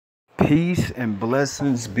Peace and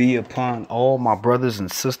blessings be upon all my brothers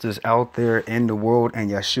and sisters out there in the world in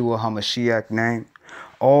Yeshua HaMashiach name.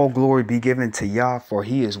 All glory be given to Yah, for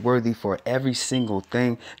he is worthy for every single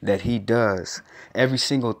thing that he does, every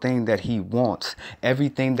single thing that he wants,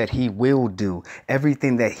 everything that he will do,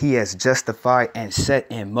 everything that he has justified and set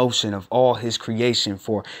in motion of all his creation,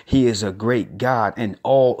 for he is a great God in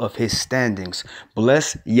all of his standings.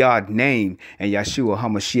 Bless Yah's name and Yeshua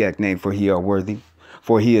HaMashiach name, for he are worthy.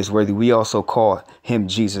 For he is worthy. We also call him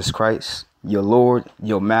Jesus Christ, your Lord,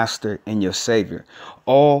 your Master, and your Savior.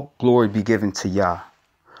 All glory be given to Yah.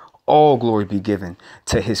 All glory be given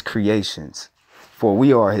to his creations, for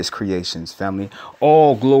we are his creations, family.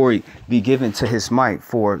 All glory be given to his might,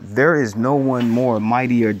 for there is no one more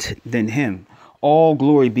mightier than him. All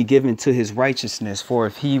glory be given to his righteousness, for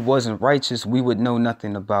if he wasn't righteous, we would know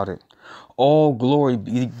nothing about it. All glory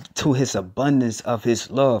be to his abundance of his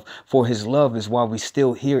love, for his love is why we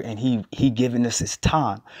still here, and he given us his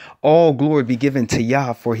time. All glory be given to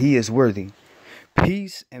Yah, for he is worthy.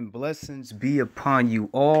 Peace and blessings be upon you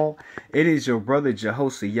all. It is your brother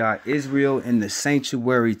Jehoshaphat Israel in the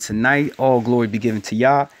sanctuary tonight. All glory be given to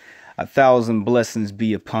Yah. 1,000 blessings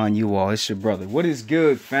be upon you all. It's your brother. What is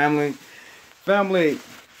good, family? Family,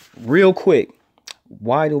 real quick,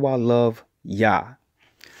 why do I love Yah?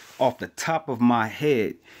 Off the top of my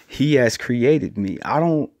head, he has created me. I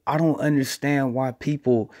don't understand why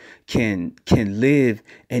people can live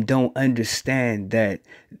and don't understand that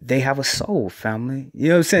they have a soul, family. You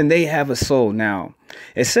know what I'm saying? They have a soul. Now,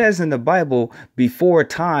 it says in the Bible, before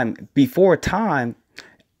time,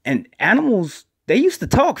 and animals, they used to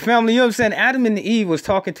talk, family. You know what I'm saying? Adam and Eve was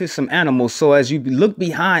talking to some animals. So as you look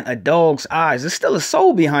behind a dog's eyes, there's still a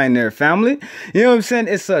soul behind there, family. You know what I'm saying?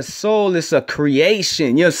 It's a soul. It's a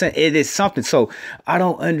creation. You know what I'm saying? It is something. So I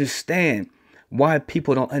don't understand why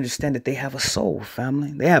people don't understand that they have a soul,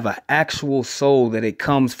 family. They have an actual soul, that it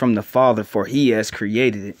comes from the Father, for he has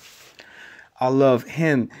created it. I love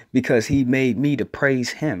him because he made me to praise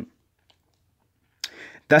him.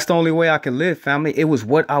 That's the only way I can live, family. It was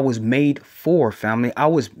what I was made for, family. I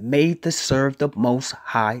was made to serve the Most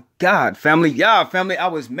High God, family. Yeah, family, I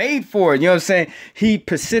was made for it. You know what I'm saying? He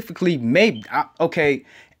specifically made, okay,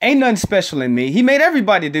 ain't nothing special in me. He made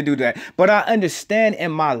everybody to do that. But I understand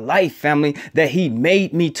in my life, family, that he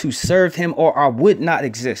made me to serve him, or I would not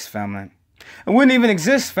exist, family. I wouldn't even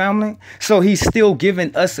exist, family. So he's still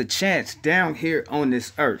giving us a chance down here on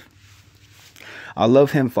this earth. I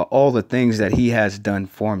love him for all the things that he has done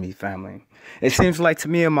for me, family. It seems like to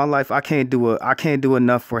me in my life, I can't do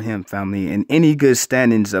enough for him, family. And any good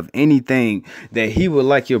standings of anything that he would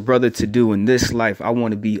like your brother to do in this life, I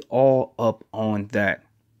want to be all up on that.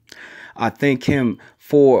 I thank him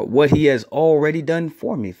for what he has already done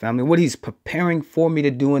for me, family. What he's preparing for me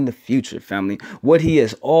to do in the future, family. What he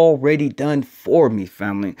has already done for me,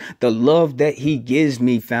 family. The love that he gives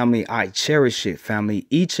me, family, I cherish it, family,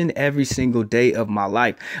 each and every single day of my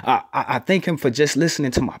life. I thank him for just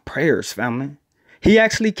listening to my prayers, family. He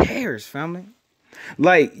actually cares, family.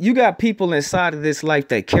 Like, you got people inside of this life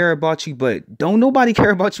that care about you, but don't nobody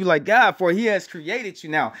care about you like God, for he has created you.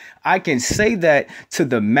 Now, I can say that to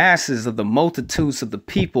the masses of the multitudes of the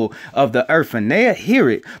people of the earth, and they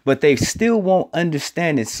hear it, but they still won't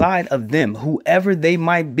understand inside of them, whoever they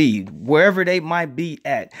might be, wherever they might be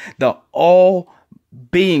at, the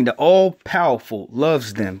all-powerful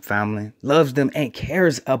loves them, family, loves them and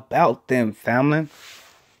cares about them, family.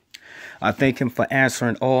 I thank him for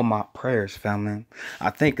answering all my prayers, family.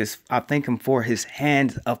 I thank him for his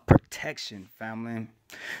hands of protection, family.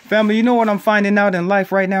 Family, you know what I'm finding out in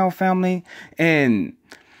life right now, family? And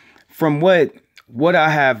from what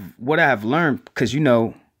I have learned, because, you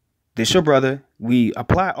know, this your brother, we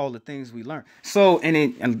apply all the things we learn. So,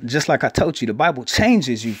 and just like I told you, the Bible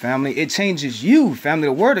changes you, family. It changes you, family.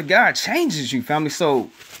 The word of God changes you, family.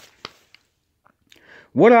 So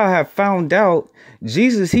what I have found out,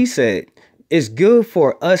 Jesus, he said, it's good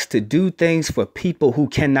for us to do things for people who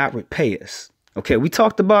cannot repay us. Okay, we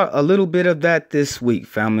talked about a little bit of that this week,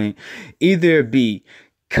 family. Either it be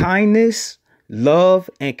kindness,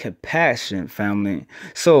 love, and compassion, family.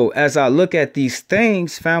 So as I look at these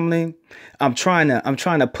things, family, I'm trying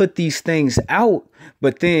to put these things out,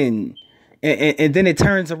 but then and then it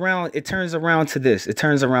turns around to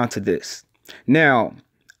this. Now,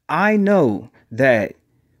 I know that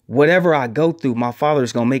whatever I go through, my Father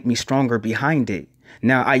is going to make me stronger behind it.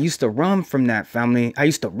 Now, I used to run from that, family. I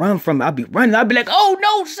used to run from it. I'd be running. I'd be like, oh,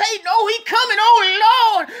 no, Satan. Oh, he coming.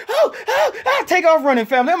 Oh, Lord. I take off running,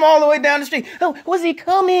 family. I'm all the way down the street. Oh, was he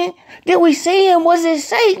coming? Did we see him? Was it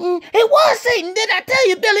Satan? It was Satan. Did I tell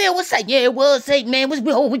you, Billy? It was Satan. Yeah, it was Satan, man.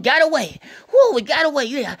 We got away. Whoa, we got away.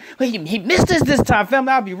 Yeah, he missed us this time,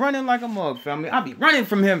 family. I'll be running like a mug, family. I'll be running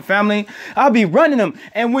from him, family. I'll be running him.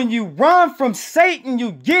 And when you run from Satan,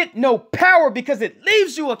 you get no power because it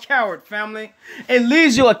leaves you a coward, family. It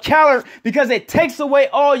leaves you a coward because it takes away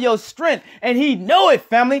all your strength. And he know it,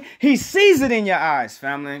 family. He sees it in your eyes,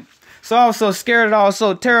 family. So I was so scared, I was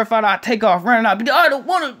so terrified, I take off running. I don't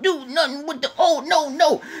want to do nothing with the, oh,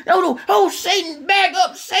 Satan, back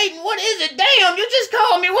up, Satan, what is it? Damn, you just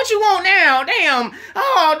called me, what you want now? Damn,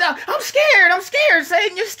 oh, I'm scared,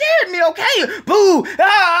 Satan, you scared me, okay? Boo, okay,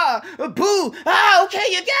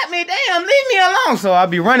 you got me, damn, leave me alone. So I'll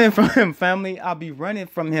be running from him, family. I'll be running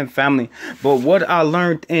from him, family. But what I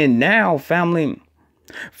learned in now, family,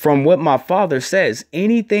 from what my father says,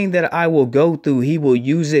 anything that I will go through, he will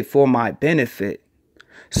use it for my benefit.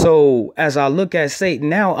 So as I look at Satan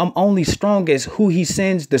now, I'm only strong as who he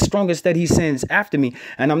sends, the strongest that he sends after me.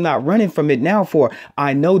 And I'm not running from it now, for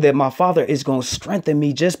I know that my father is going to strengthen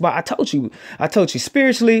me just by, I told you,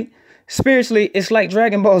 spiritually, it's like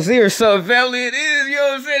Dragon Ball Z or something, family. It is, you know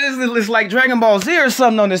what I'm saying? It's like Dragon Ball Z or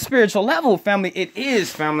something on the spiritual level, family. It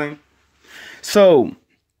is, family. So,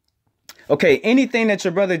 okay, anything that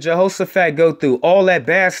your brother Jehoshaphat go through, all that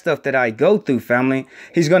bad stuff that I go through, family,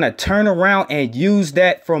 he's going to turn around and use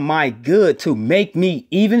that for my good to make me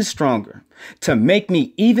even stronger, to make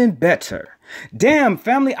me even better. Damn,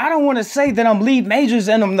 family, I don't want to say that I'm Lee Majors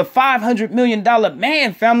and I'm the $500 million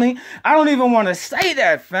man, family. I don't even want to say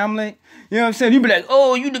that, family. You know what I'm saying? You be like,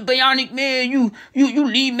 oh, you the bionic man, you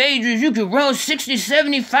Lee Majors, you can run 60,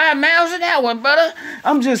 75 miles an hour, brother.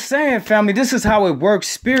 I'm just saying, family, this is how it works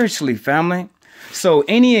spiritually, family. So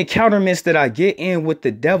any encounterments that I get in with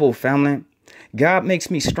the devil, family, God makes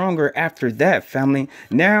me stronger after that, family.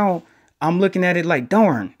 Now I'm looking at it like,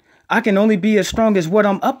 darn, I can only be as strong as what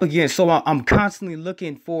I'm up against. So I'm constantly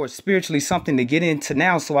looking for spiritually something to get into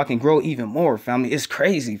now so I can grow even more, family. It's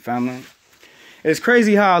crazy, family. It's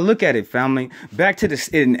crazy how I look at it, family. Back to this,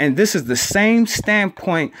 and this is the same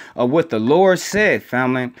standpoint of what the Lord said,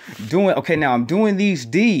 family. Now I'm doing these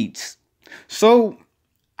deeds. So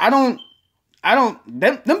them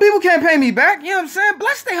people can't pay me back. You know what I'm saying?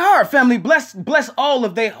 Bless their heart, family. Bless all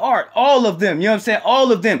of their heart. All of them. You know what I'm saying?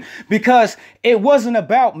 All of them. Because it wasn't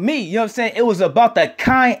about me. You know what I'm saying? It was about the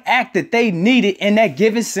kind act that they needed in that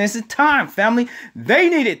given sense of time, family. They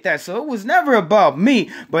needed that. So it was never about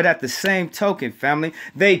me. But at the same token, family,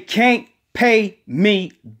 they can't pay me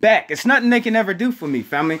back. It's nothing they can ever do for me,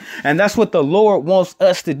 family. And that's what the Lord wants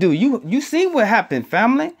us to do. You seen what happened,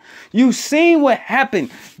 family. You seen what happened.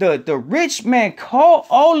 The rich man called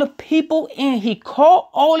all the people in. He called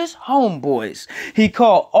all his homeboys. He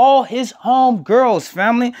called all his homegirls,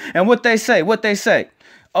 family. And what they say?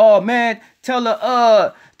 Oh man, tell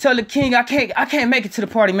the king I can't make it to the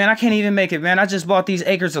party, man. I can't even make it, man. I just bought these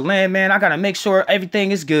acres of land, man. I gotta make sure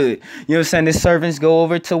everything is good. You know what I'm saying? The servants go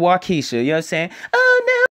over to Waukesha. You know what I'm saying? Oh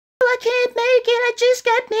no, I can't make it. I just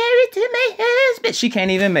got married to my husband. She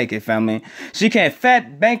can't even make it, family. She can't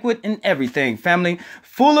fat banquet and everything, family.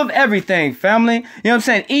 Full of everything, family. You know what I'm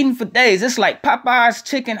saying? Eating for days. It's like Popeye's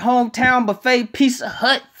chicken, hometown buffet, Pizza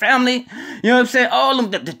Hut, family. You know what I'm saying? All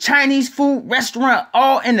of the Chinese food restaurant,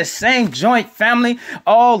 all in the same joint, family.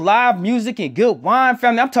 All live music and good wine,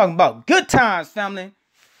 family. I'm talking about good times, family.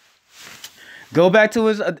 Go back to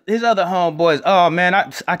his other homeboys. Oh man,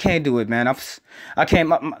 I can't do it, man. I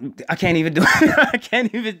can't even do it. I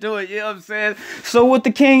can't even do it. You know what I'm saying? So what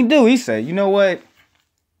the king do? He said, you know what?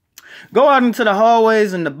 Go out into the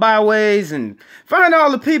hallways and the byways and find all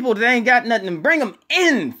the people that ain't got nothing and bring them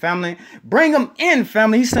in, family. Bring them in,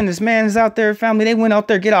 family. He sent his mans out there, family. They went out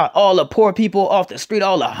there, get out all the poor people off the street,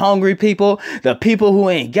 all the hungry people, the people who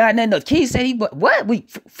ain't got nothing. The kid said, what? We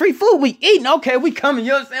free food, we eating. Okay, we coming.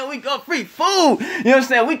 You know what I'm saying? We got free food. You know what I'm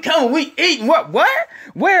saying? We coming, we eating. What?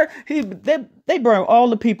 Where? They brought all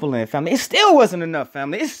the people in, family. It still wasn't enough,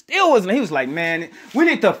 family. It still wasn't. He was like, man, we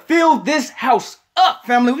need to fill this house up,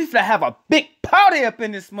 family. We finna have a big party up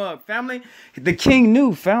in this mug, family. The king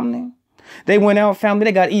knew, family. They went out, family.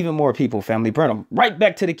 They got even more people, family. Brought them right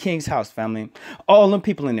back to the king's house, family. All them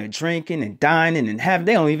people in there drinking and dining and having,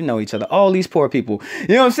 they don't even know each other. All these poor people, you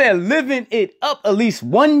know what I'm saying? Living it up at least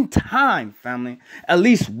one time, family. At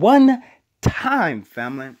least one time,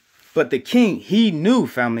 family. But the king, he knew,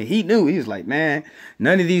 family. He knew. He was like, man,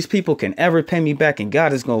 none of these people can ever pay me back. And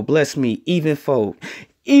God is going to bless me even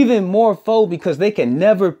more fold, because they can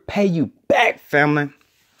never pay you back, family.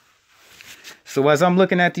 So as I'm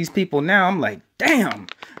looking at these people now, I'm like, damn,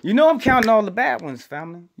 you know I'm counting all the bad ones,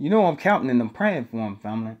 family. You know I'm counting and I'm praying for them,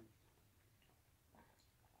 family.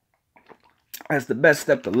 That's the best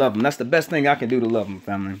step to love them. That's the best thing I can do to love them,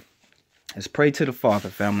 family. Is pray to the Father,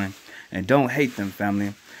 family. And don't hate them,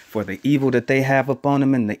 family, for the evil that they have upon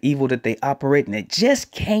them and the evil that they operate. And they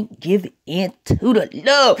just can't give in to the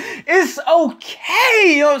love. It's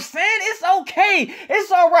okay. You know what I'm saying? It's okay.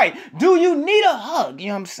 It's all right. Do you need a hug? You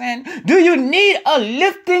know what I'm saying? Do you need a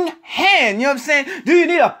lifting hand? You know what I'm saying? Do you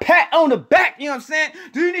need a pat on the back? You know what I'm saying?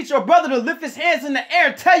 Do you need your brother to lift his hands in the air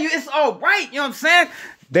and tell you it's all right? You know what I'm saying?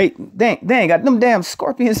 They ain't got them damn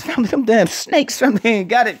scorpions, family, them damn snakes, family, they ain't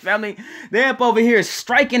got it, family. They up over here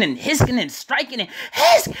striking and hissing and striking and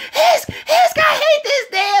hiss, I hate this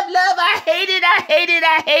damn love, I hate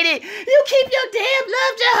it. You keep your damn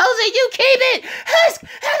love, Jehoshaphat, you keep it. Hiss,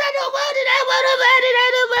 I don't want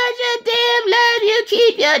it, you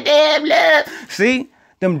keep your damn love. See,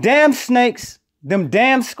 them damn snakes, them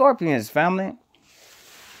damn scorpions, family.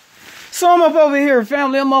 So I'm up over here,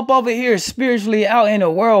 family. I'm up over here spiritually out in the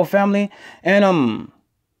world, family. And I'm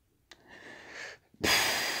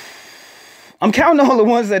counting all the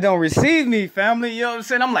ones that don't receive me, family. You know what I'm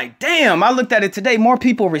saying? I'm like, damn, I looked at it today. More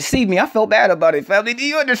people receive me. I felt bad about it, family. Do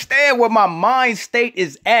you understand where my mind state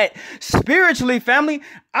is at spiritually, family?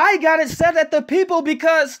 I got it set at the people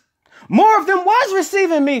because more of them was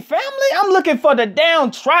receiving me, family. I'm looking for the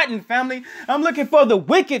downtrodden, family. I'm looking for the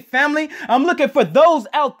wicked, family. I'm looking for those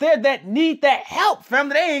out there that need that help,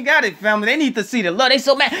 family. They ain't got it, family. They need to see the love. They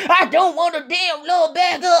so mad. I don't want a damn love.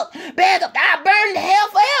 Back up. I burn in hell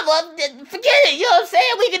forever. Forget it. You know what I'm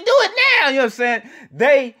saying? We can do it now. You know what I'm saying?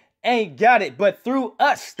 They ain't got it, but through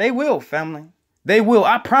us, they will, family. They will.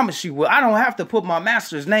 I promise you will. I don't have to put my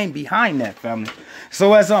master's name behind that, family.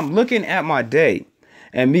 So as I'm looking at my day,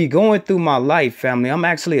 and me going through my life, family, I'm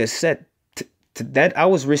actually a set to that I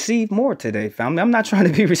was received more today, family. I'm not trying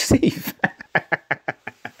to be received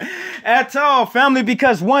at all, family,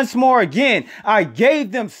 because once more again, I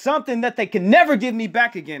gave them something that they can never give me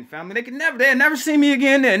back again, family. They'll never see me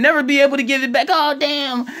again. They'll never be able to give it back. Oh,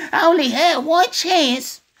 damn. I only had one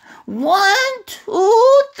chance. 1,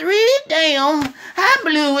 2, 3, damn. I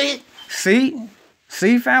blew it. See,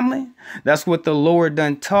 family? That's what the Lord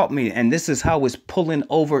done taught me. And this is how it's pulling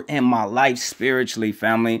over in my life spiritually,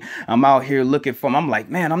 family. I'm out here looking for him. I'm like,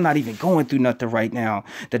 man, I'm not even going through nothing right now.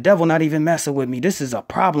 The devil not even messing with me. This is a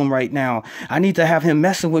problem right now. I need to have him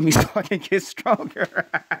messing with me so I can get stronger.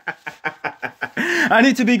 I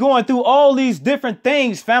need to be going through all these different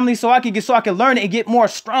things, family, so I can learn and get more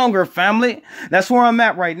stronger, family. That's where I'm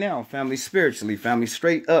at right now, family, spiritually, family,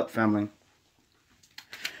 straight up, family.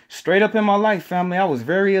 Straight up in my life, family, I was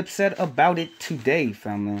very upset about it today,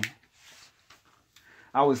 family.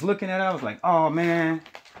 I was looking at it, I was like, oh, man.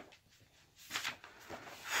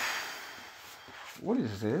 What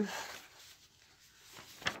is this?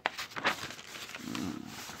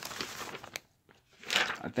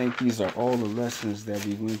 I think these are all the lessons that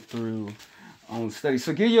we went through on study.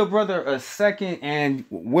 So give your brother a second, and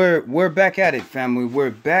we're back at it, family. We're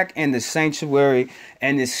back in the sanctuary,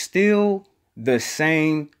 and it's still the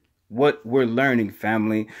same what we're learning,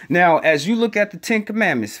 family. Now, as you look at the 10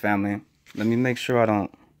 Commandments, family, let me make sure I don't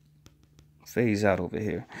phase out over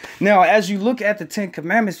here. Now, as you look at the 10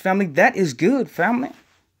 Commandments, family, that is good, family.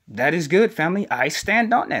 That is good, family. I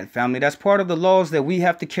stand on that, family. That's part of the laws that we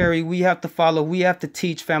have to carry, we have to follow, we have to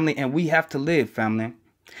teach, family, and we have to live, family.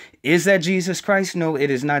 Is that Jesus Christ? No, it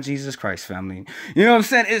is not Jesus Christ, family. You know what I'm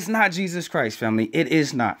saying? It's not Jesus Christ, family. It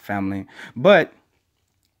is not, family. But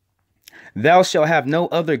thou shalt have no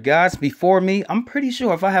other gods before me. I'm pretty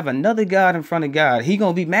sure if I have another God in front of God, he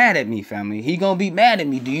gonna be mad at me, family. He gonna be mad at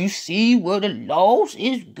me. Do you see where the laws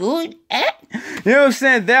is good at? You know what I'm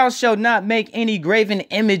saying? Thou shalt not make any graven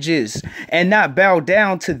images and not bow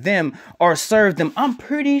down to them or serve them. I'm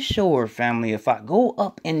pretty sure, family, if I go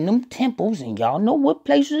up in them temples, and y'all know what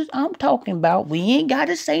places I'm talking about, we ain't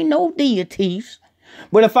gotta say no deities.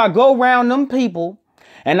 But if I go around them people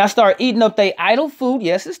and I start eating up their idol food.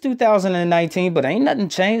 Yes, it's 2019, but ain't nothing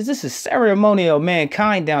changed. This is ceremonial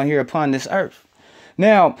mankind down here upon this earth.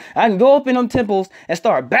 Now, I can go up in them temples and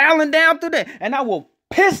start bowing down through there, and I will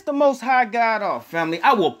piss the Most High God off, family.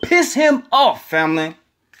 I will piss him off, family.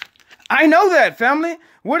 I know that, family.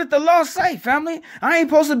 What did the law say, family? I ain't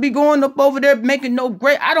supposed to be going up over there making no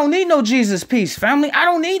great. I don't need no Jesus peace, family. I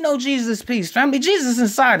don't need no Jesus peace, family. Jesus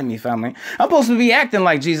inside of me, family. I'm supposed to be acting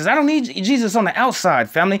like Jesus. I don't need Jesus on the outside,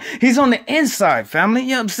 family. He's on the inside, family. You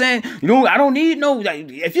know what I'm saying? I don't need no.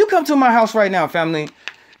 If you come to my house right now, family,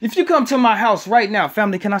 If you come to my house right now,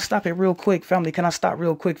 family, can I stop it real quick? Family, can I stop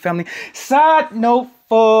real quick, family? Side note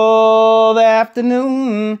for the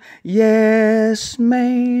afternoon. Yes,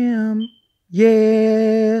 ma'am.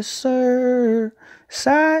 Yes, sir.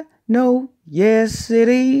 Side note, yes, it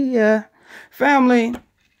is. Family,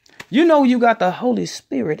 you know you got the Holy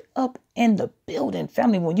Spirit up in the building,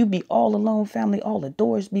 family. When you be all alone, family, all the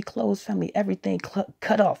doors be closed, family, everything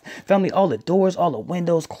cut off, family, all the doors, all the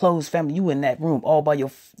windows closed, family. You in that room all by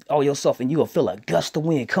yourself, and you will feel a gust of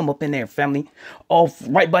wind come up in there, family, all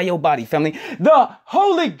right by your body, family. The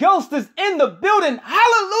Holy Ghost is in the building.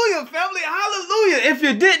 Hallelujah, family. Hallelujah. If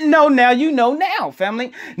you didn't know, now you know now,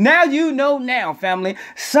 family. Now you know now, family.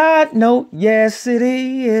 Side note, yes, it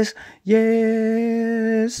is.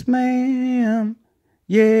 Yes, ma'am.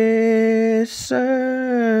 Yes,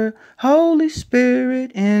 sir. Holy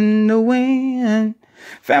Spirit in the wind.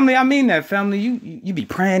 Family, I mean that, family. You be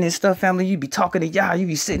praying and stuff, family. You be talking to Yah. You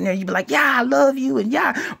be sitting there. You be like, yeah, I love you. And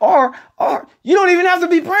yeah, or you don't even have to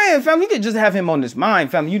be praying, family. You can just have him on this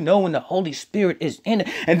mind, family. You know when the Holy Spirit is in it.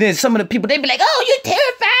 And then some of the people, they be like, oh, you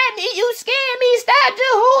terrified me. You scared me. Stop,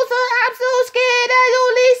 Jehovah. I'm so scared. I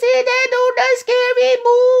only see that on the scary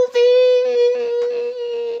movie.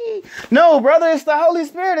 No, brother, it's the Holy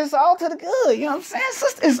Spirit. It's all to the good. You know what I'm saying,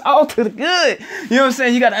 sister? It's all to the good. You know what I'm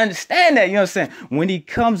saying? You got to understand that. You know what I'm saying? When he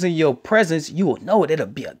comes in your presence, you will know it. It'll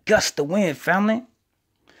be a gust of wind, family.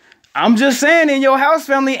 I'm just saying, in your house,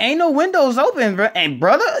 family, ain't no windows open, and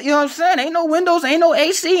brother, you know what I'm saying? Ain't no windows, ain't no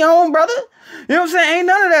AC on, brother. You know what I'm saying? Ain't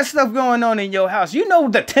none of that stuff going on in your house. You know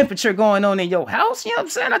the temperature going on in your house. You know what I'm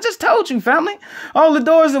saying? I just told you, family. All the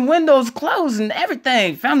doors and windows closed and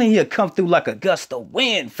everything. Family, he'll come through like a gust of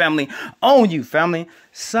wind, family, on you, family.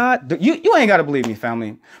 You ain't got to believe me,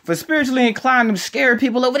 family. For spiritually inclined, them scared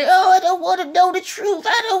people over there. Oh, I don't want to know the truth.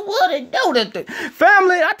 I don't want to know the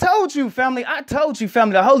family, I told you, family. I told you,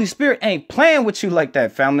 family. The Holy Spirit ain't playing with you like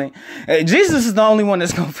that, family. Jesus is the only one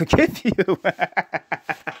that's going to forgive you.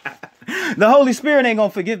 The Holy Spirit ain't going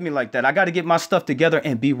to forgive me like that. I got to get my stuff together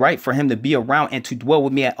and be right for him to be around and to dwell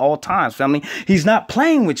with me at all times, family. He's not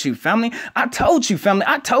playing with you, family. I told you, family.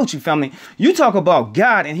 I told you, family. You talk about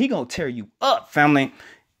God and he going to tear you up, family.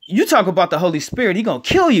 You talk about the Holy Spirit, he going to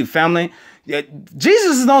kill you, family.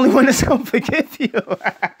 Jesus is the only one that's going to forgive you.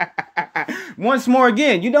 Once more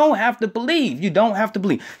again, you don't have to believe. You don't have to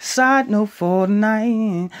believe. Side note for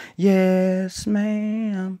tonight. Yes,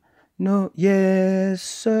 ma'am. No, yes,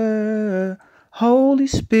 sir. Holy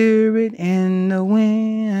Spirit in the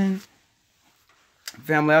wind.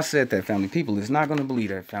 Family, I said that, family. People is not going to believe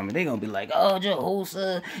that, family. They going to be like, oh,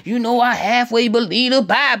 Jehoshaphat, you know I halfway believe the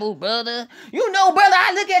Bible, brother. You know, brother,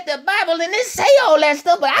 I look at the Bible and it say all that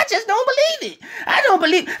stuff, but I just don't believe it. I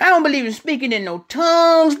don't believe in speaking in no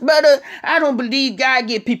tongues, brother. I don't believe God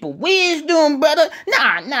give people wisdom, brother.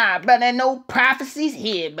 Nah, brother. No prophecies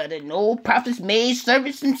here, brother. No prophets made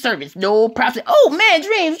service and service. No prophets. Oh, man,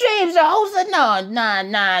 dreams, Jehoshaphat.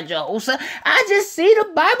 Nah, Jehoshaphat. I just see the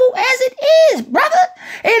Bible as it is, brother.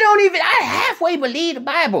 I halfway believe the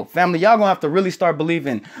Bible. Family, y'all gonna have to really start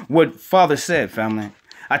believing what Father said, family.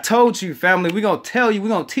 I told you, family, we're gonna tell you, we're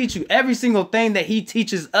gonna teach you every single thing that he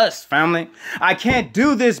teaches us, family. I can't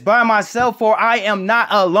do this by myself, for I am not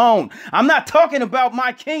alone. I'm not talking about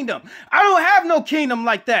my kingdom. I don't have no kingdom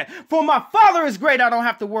like that. For my Father is great. I don't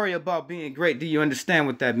have to worry about being great. Do you understand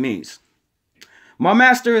what that means? My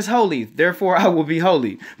master is holy, therefore I will be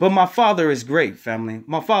holy. But my Father is great, family.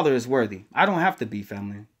 My Father is worthy. I don't have to be,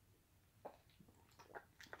 family.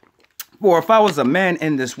 For if I was a man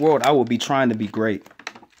in this world, I would be trying to be great.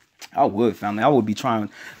 I would, family. I would be trying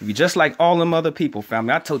to be just like all them other people,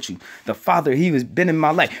 family. I told you, the Father, he was been in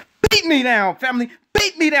my life. Beat me down, family.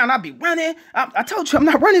 Beat me down. I'll be running. I told you, I'm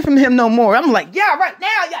not running from him no more. I'm like, yeah, right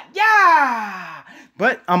now, yeah.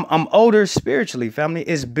 But I'm older spiritually, family.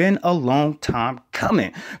 It's been a long time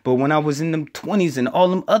coming. But when I was in them 20s and all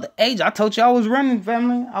them other ages, I told you I was running,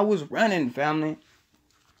 family. I was running, family.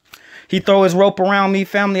 He throw his rope around me,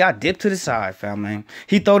 family. I dip to the side, family.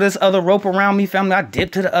 He throw this other rope around me, family. I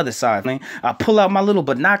dip to the other side, family. I pull out my little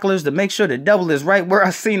binoculars to make sure the devil is right where I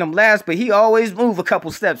seen him last, but he always move a couple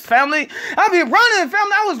steps, family. I be running,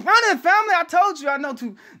 family. I was running, family. I told you, I know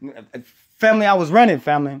too. Family, I was running,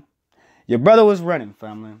 family. Your brother was running,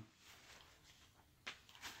 family.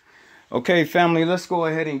 Okay, family, let's go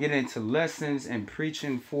ahead and get into lessons and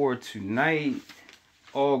preaching for tonight.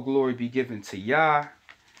 All glory be given to Yah.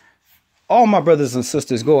 All my brothers and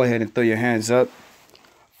sisters, go ahead and throw your hands up.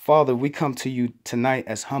 Father, we come to you tonight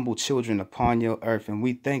as humble children upon your earth, and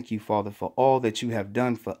we thank you, Father, for all that you have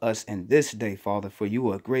done for us in this day, Father, for you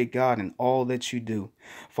are a great God in all that you do.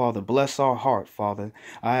 Father, bless our heart, Father.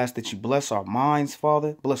 I ask that you bless our minds,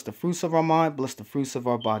 Father. Bless the fruits of our mind, bless the fruits of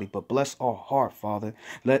our body, but bless our heart, Father.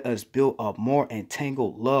 Let us build up more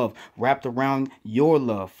entangled love wrapped around your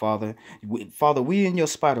love, Father. Father, we in your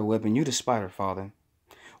spider web and you the spider, Father.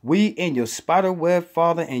 We in your spider web,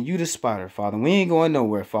 Father, and you the spider, Father. We ain't going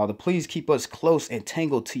nowhere, Father. Please keep us close and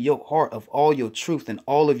tangled to your heart of all your truth and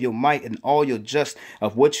all of your might and all your just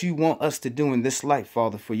of what you want us to do in this life,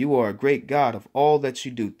 Father. For you are a great God of all that you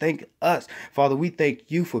do. Thank us, Father. We thank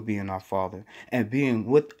you for being our Father and being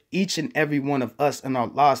with each and every one of us in our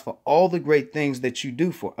lives for all the great things that you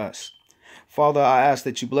do for us. Father, I ask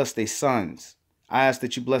that you bless their sons. I ask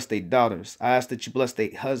that you bless their daughters. I ask that you bless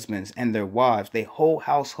their husbands and their wives. Their whole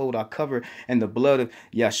household I cover in the blood of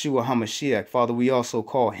Yeshua HaMashiach. Father, we also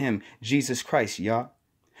call him Jesus Christ, Yah.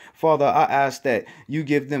 Father, I ask that you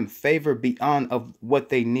give them favor beyond of what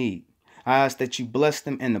they need. I ask that you bless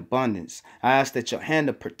them in abundance. I ask that your hand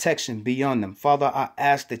of protection be on them. Father, I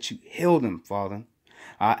ask that you heal them, Father.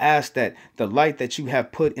 I ask that the light that you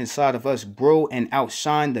have put inside of us grow and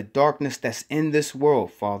outshine the darkness that's in this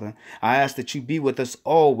world, Father. I ask that you be with us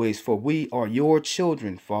always, for we are your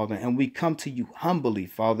children, Father, and we come to you humbly,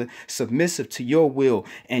 Father, submissive to your will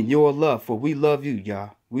and your love, for we love you, Yah.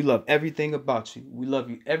 We love everything about you. We love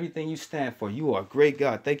you, everything you stand for. You are a great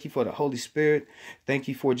God. Thank you for the Holy Spirit. Thank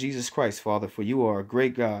you for Jesus Christ, Father, for you are a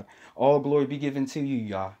great God. All glory be given to you,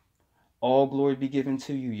 Yah. All glory be given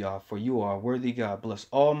to you, Yah, for you are a worthy God. Bless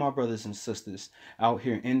all my brothers and sisters out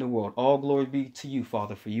here in the world. All glory be to you,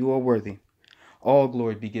 Father, for you are worthy. All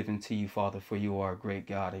glory be given to you, Father, for you are a great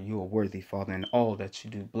God, and you are worthy, Father, in all that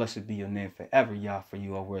you do. Blessed be your name forever, Yah, for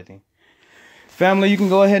you are worthy. Family, you can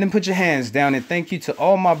go ahead and put your hands down, and thank you to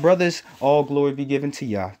all my brothers. All glory be given to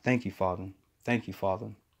Yah. Thank you, Father. Thank you,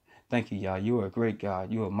 Father. Thank you, Yah. You are a great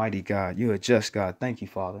God. You are a mighty God. You are a just God. Thank you,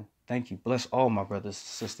 Father. Thank you. Bless all my brothers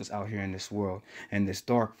and sisters out here in this world and this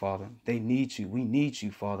dark, Father. They need you. We need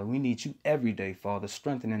you, Father. We need you every day, Father,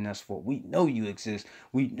 strengthening us, for we know you exist.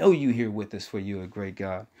 We know you here with us, for you are a great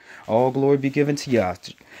God. All glory be given to Yah.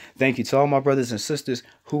 Thank you to all my brothers and sisters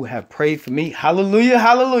who have prayed for me. Hallelujah,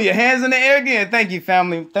 hallelujah. Hands in the air again. Thank you,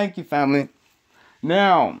 family. Thank you, family.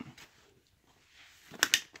 Now,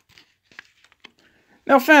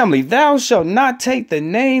 family, thou shalt not take the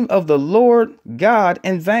name of the Lord God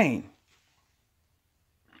in vain.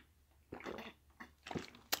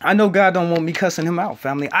 I know God don't want me cussing him out,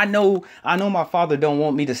 family. I know my Father don't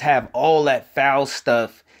want me to have all that foul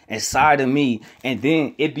stuff inside of me and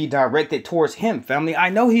then it be directed towards him, family. I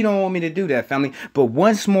know he don't want me to do that, family. But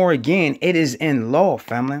once more again, it is in law,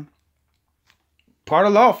 family. Part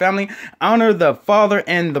of law, family. Honor the father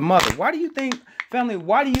and the mother. Why do you think, family,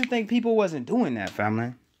 why do you think people wasn't doing that,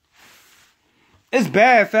 family? It's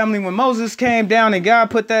bad, family. When Moses came down and God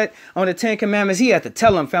put that on the 10 Commandments, he had to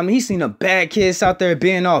tell them, family. He seen the bad kids out there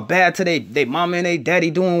being all bad to they mama and they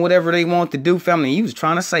daddy doing whatever they want to do, family. He was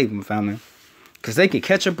trying to save them, family. Because they could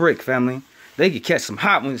catch a brick, family. They could catch some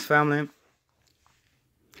hot ones, family.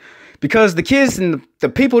 Because the kids and the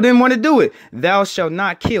people didn't want to do it. Thou shalt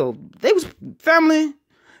not kill. They was, family.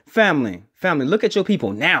 Look at your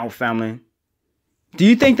people now, family. Do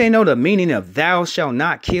you think they know the meaning of thou shalt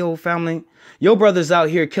not kill, family? Your brothers out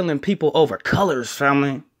here killing people over colors,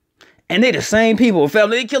 family. And they the same people,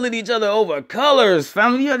 family. They killing each other over colors,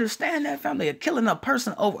 family. You understand that, family? They're killing a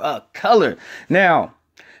person over a color. Now,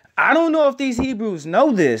 I don't know if these Hebrews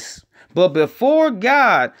know this, but before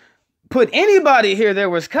God put anybody here, there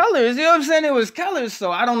was colors. You know what I'm saying? There was colors.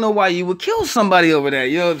 So I don't know why you would kill somebody over there.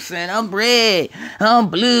 You know what I'm saying? I'm red, I'm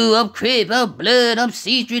blue, I'm Crip, I'm blood, I'm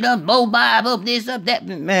C Street, I'm Mobile, I'm this, I'm that.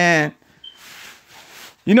 Man,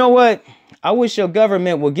 you know what? I wish your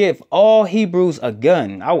government would give all Hebrews a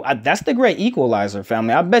gun. That's the great equalizer,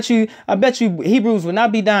 family. I bet you Hebrews would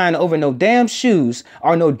not be dying over no damn shoes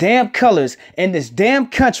or no damn colors in this damn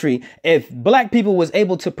country if black people was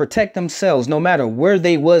able to protect themselves no matter where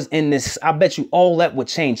they was in this. I bet you all that would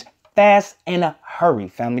change fast in a hurry,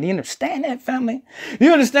 family. Do you understand that, family? Do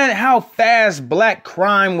you understand how fast black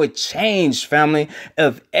crime would change, family,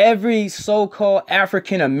 if every so-called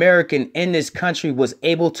African American in this country was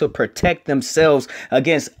able to protect themselves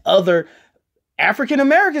against other African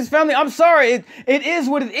Americans, family? I'm sorry. It is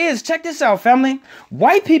what it is. Check this out, family.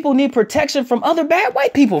 White people need protection from other bad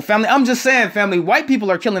white people, family. I'm just saying, family. White people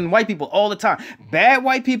are killing white people all the time. Bad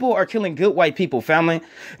white people are killing good white people, family.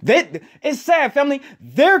 It's sad, family.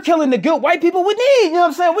 They're killing the good white people we need. You know what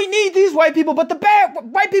I'm saying? We need these white people, but the bad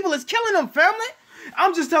white people is killing them, family.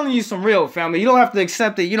 I'm just telling you some real, family. You don't have to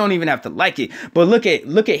accept it. You don't even have to like it. But look at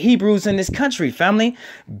Hebrews in this country, family.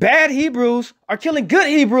 Bad Hebrews are killing good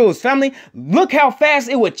Hebrews, family. Look how fast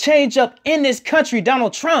it would change up in this country,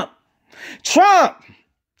 Donald Trump.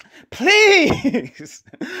 Please,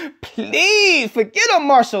 please forget a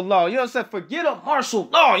martial law. You know what I'm saying? Forget a martial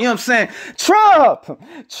law. You know what I'm saying? Trump.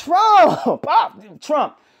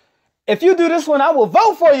 If you do this one, I will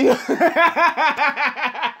vote for you.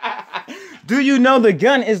 Do you know the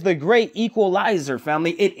gun is the great equalizer,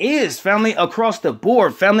 family? It is, family, across the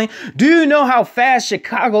board, family. Do you know how fast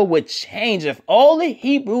Chicago would change if all the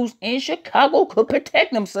Hebrews in Chicago could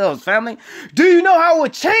protect themselves, family? Do you know how it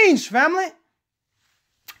would change, family?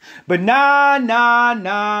 But nah.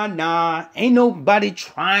 Ain't nobody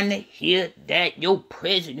trying to hear that. Your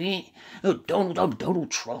president,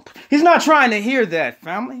 Donald Trump. He's not trying to hear that,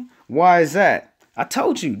 family. Why is that? I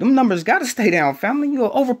told you, them numbers got to stay down, family. You'll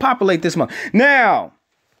overpopulate this month. Now,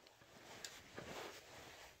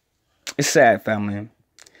 it's sad, family.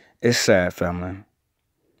 It's sad, family.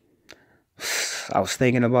 I was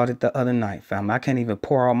thinking about it the other night, family. I can't even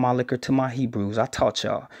pour out my liquor to my Hebrews. I taught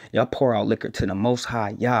y'all. Y'all pour out liquor to the Most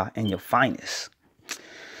High Yah and your finest.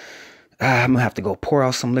 I'm going to have to go pour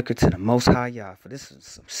out some liquor to the Most High Yah. For this is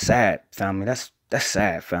some sad, family. That's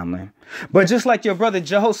sad, family. But just like your brother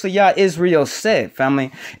Jehoshaphat Israel said,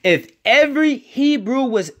 family, if every Hebrew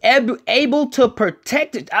was able to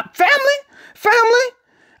protect it, family,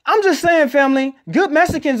 I'm just saying, family, good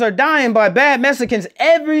Mexicans are dying by bad Mexicans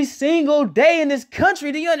every single day in this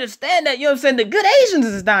country. Do you understand that? You know what I'm saying? The good Asians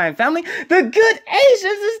is dying, family. The good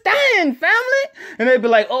Asians is dying, family. And they'd be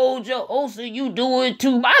like, oh, Jehoshaphat, you do it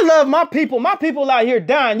too. I love my people. My people out here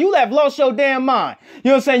dying. You have lost your damn mind. You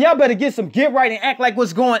know what I'm saying? Y'all better get right and act like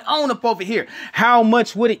what's going on up over here. How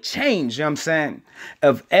much would it change? You know what I'm saying?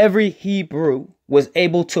 If every Hebrew was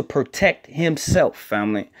able to protect himself,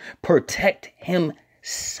 family. Protect himself.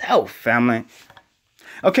 Family.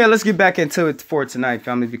 Okay, let's get back into it for tonight,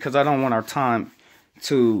 family, because I don't want our time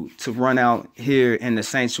to run out here in the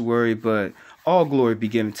sanctuary, but all glory be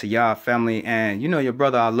given to Yah, family. And you know, your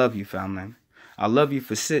brother, I love you, family. I love you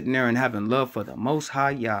for sitting there and having love for the Most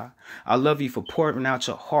High Yah. I love you for pouring out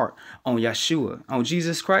your heart on Yeshua, on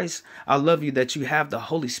Jesus Christ. I love you that you have the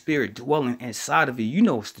Holy Spirit dwelling inside of you. You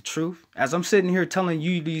know it's the truth. As I'm sitting here telling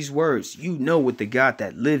you these words, you know with the God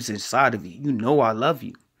that lives inside of you. You know I love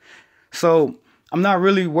you. So I'm not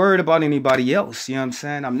really worried about anybody else. You know what I'm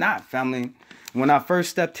saying? I'm not, family. When I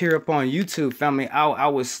first stepped here up on YouTube, family, I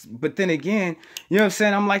was, but then again, you know what I'm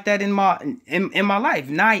saying? I'm like that in my life,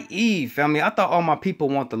 naive, family. I thought all my people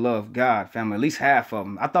want to love God, family, at least half of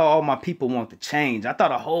them. I thought all my people want to change. I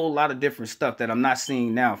thought a whole lot of different stuff that I'm not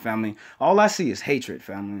seeing now, family. All I see is hatred,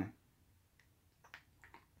 family.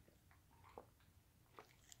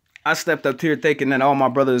 I stepped up here thinking that all my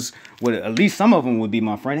brothers would, at least some of them would be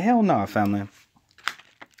my friend. Hell no, family.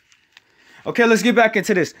 Okay, let's get back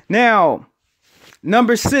into this. Now,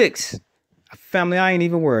 number 6, family, I ain't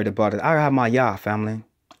even worried about it. I got my Yah, family.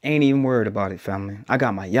 Ain't even worried about it, family. I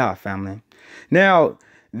got my Yah, family. Now,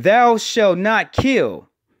 thou shalt not kill.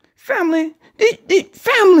 Family,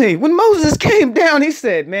 family, when Moses came down, he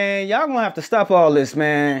said, man, y'all gonna have to stop all this,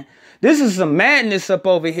 man. This is some madness up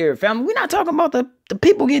over here, family. We're not talking about the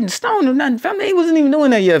people getting stoned or nothing, family. He wasn't even doing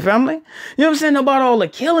that yet, family. You know what I'm saying? About all the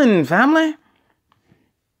killing, family.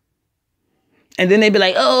 And then they be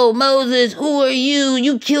like, oh, Moses, who are you?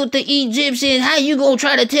 You killed the Egyptians. How you gonna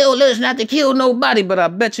try to tell us not to kill nobody? But I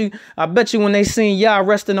bet you when they seen Yah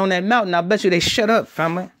resting on that mountain, I bet you they shut up,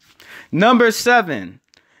 family. Number 7,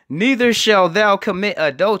 neither shall thou commit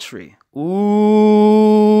adultery.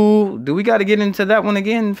 Ooh, do we got to get into that one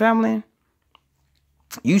again, family?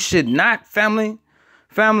 You should not, family.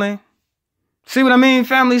 See what I mean,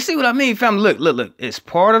 family? See what I mean, family? Look. It's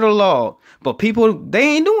part of the law. But people,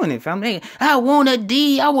 they ain't doing it, family. I want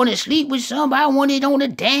to sleep with somebody. I want it on the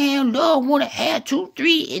damn law. I want to have 2,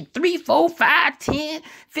 3, 4, 5, 10,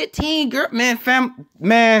 15 girl.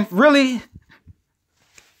 Man, really?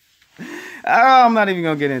 I'm not even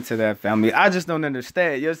going to get into that, family. I just don't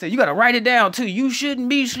understand. You know what I'm saying? You got to write it down, too. You shouldn't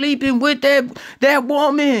be sleeping with that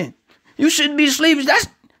woman. You shouldn't be sleeping. That's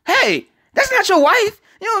not your wife.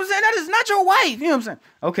 You know what I'm saying? That is not your wife. You know what I'm saying?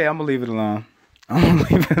 Okay, I'm going to leave it alone. You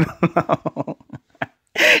sleep with my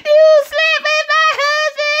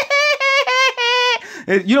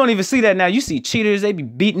husband. You don't even see that now. You see cheaters. They be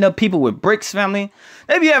beating up people with bricks, family.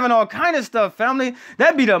 They be having all kind of stuff, family.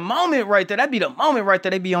 That be the moment right there. They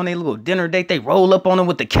be on their little dinner date. They roll up on them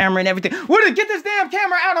with the camera and everything. Get this damn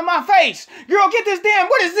camera out of my face. Girl, get this damn,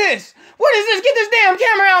 what is this? Get this damn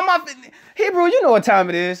camera out of my face. Hebrew, you know what time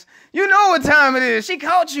it is. You know what time it is. She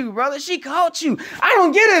caught you, brother. She caught you. I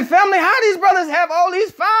don't get it, family. How these brothers have all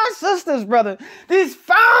these fine sisters, brother? These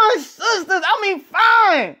fine sisters. I mean,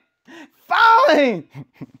 fine. Fine.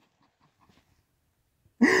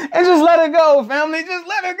 And just let her go, family. Just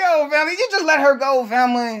let her go, family. You just let her go,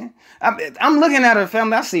 family. I'm looking at her,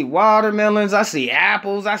 family. I see watermelons. I see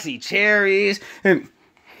apples. I see cherries. And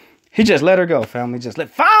he just let her go, family. Just let,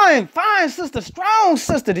 fine, sister, strong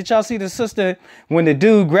sister. Did y'all see the sister when the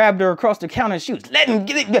dude grabbed her across the counter and she was letting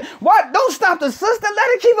get it? What? Don't stop the sister. Let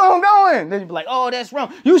her keep on going. Then you'd be like, oh, that's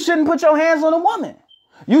wrong. You shouldn't put your hands on a woman.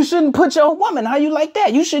 You shouldn't put your woman. How you like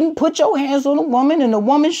that? You shouldn't put your hands on a woman, and a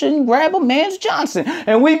woman shouldn't grab a man's Johnson,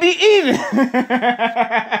 and we be even.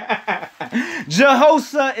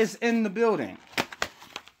 Jehoshaphat is in the building.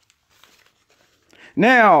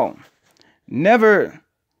 Now, neither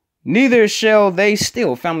shall they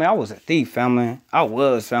steal. Family, I was a thief, family. I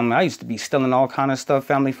was, family. I used to be stealing all kind of stuff,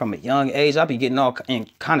 family, from a young age. I'd be getting all in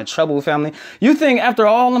kind of trouble, family. You think after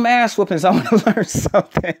all them ass whoopings, I want to learn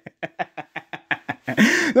something?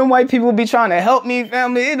 Them white people be trying to help me,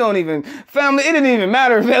 family. It didn't even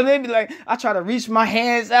matter, family. They'd be like, I try to reach my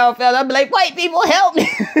hands out, family. I'd be like, white people, help me.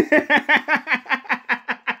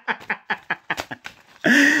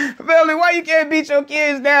 Family, why you can't beat your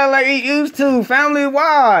kids down like you used to? Family,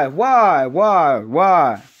 why?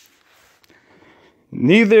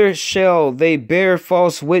 Neither shall they bear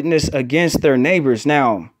false witness against their neighbors.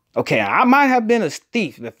 Now, okay, I might have been a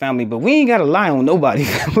thief, the family, but we ain't got to lie on nobody.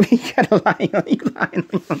 We ain't got to lie on you, lying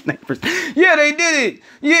on your neighbors. Yeah, they did it.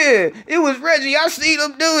 Yeah, it was Reggie. I see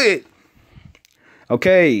them do it.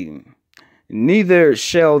 Okay. Neither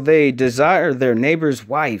shall they desire their neighbor's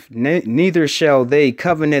wife, neither shall they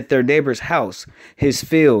covenant their neighbor's house, his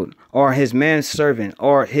field, or his manservant,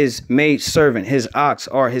 or his maidservant, his ox,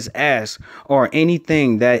 or his ass, or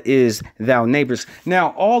anything that is thou neighbor's. Now,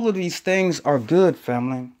 all of these things are good,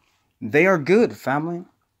 family. They are good, family.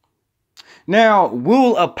 Now,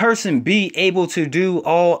 will a person be able to do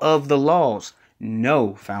all of the laws?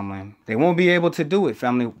 No, family. They won't be able to do it,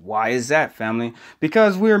 family. Why is that, family?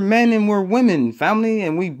 Because we're men and we're women, family,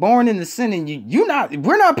 and we born in the sin, and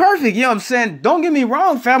we're not perfect, you know what I'm saying? Don't get me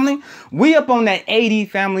wrong, family. We up on that 80,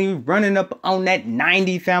 family. We running up on that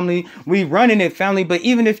 90, family. We running it, family. But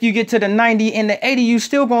even if you get to the 90 and the 80, you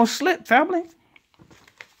still gonna slip, family.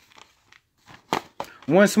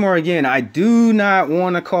 Once more again, I do not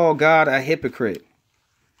want to call God a hypocrite.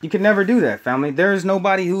 You can never do that, family. There is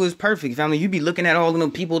nobody who is perfect, family. You be looking at all of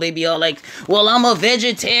them people, they be all like, well, I'm a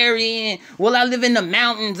vegetarian. Well, I live in the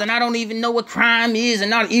mountains and I don't even know what crime is. And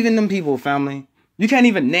not even them people, family. You can't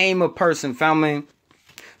even name a person, family.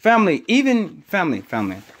 Family.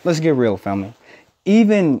 Let's get real, family.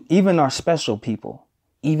 Even our special people,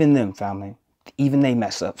 even them, family. Even they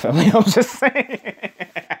mess up, family. I'm just saying.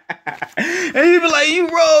 And you be like, you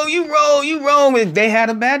wrong. If they had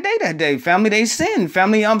a bad day that day, family, they sinned,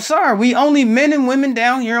 family. I'm sorry. We only men and women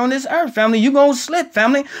down here on this earth, family. You gonna slip,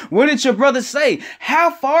 family. What did your brother say?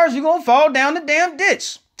 How far is you gonna fall down the damn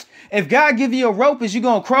ditch? If God give you a rope, is you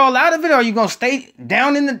gonna crawl out of it, or are you gonna stay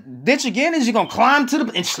down in the ditch again? Is you gonna climb to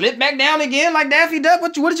the and slip back down again like Daffy Duck?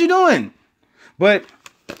 What are you doing? But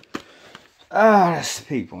that's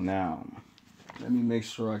people now. Let me make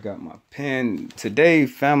sure I got my pen. Today,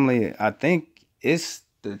 family, I think it's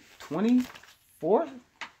the 24th.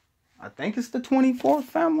 I think it's the 24th,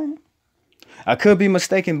 family. I could be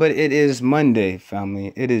mistaken, but it is Monday,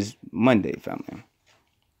 family. It is Monday, family.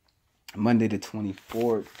 Monday the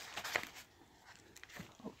 24th.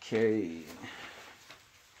 Okay.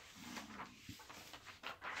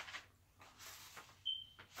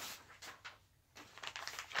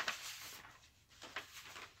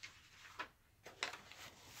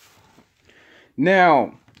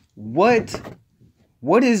 Now, what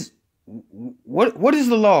is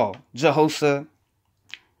the law, Jehoshaphat?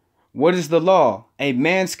 What is the law? A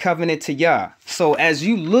man's covenant to Yah. So as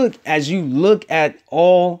you look at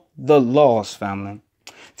all the laws, family,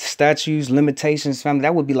 statutes, limitations, family,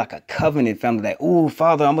 that would be like a covenant, family. That, oh,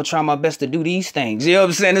 Father, I'm gonna try my best to do these things. You know what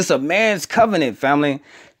I'm saying? It's a man's covenant, family,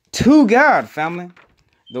 to God, family.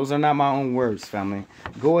 Those are not my own words, family.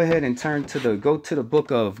 Go ahead and go to the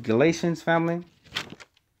book of Galatians, family.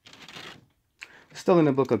 Still in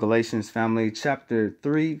the book of Galatians, family, chapter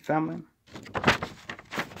 3, family.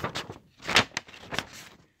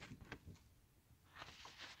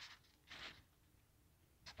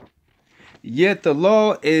 Yet the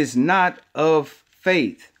law is not of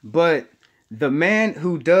faith, but the man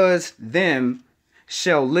who does them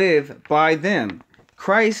shall live by them.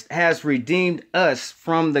 Christ has redeemed us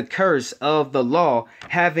from the curse of the law,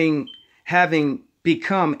 having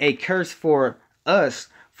become a curse for us,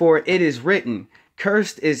 for it is written,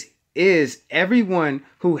 cursed is everyone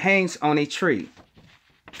who hangs on a tree.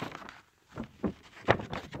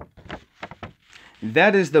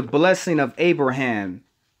 That is the blessing of Abraham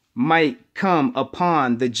might come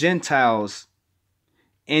upon the Gentiles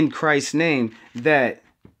in Christ's name, that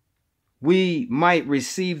we might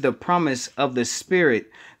receive the promise of the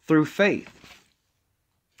Spirit through faith.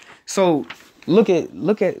 So look how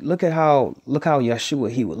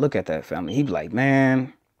Yeshua, he would look at that, family. He'd be like,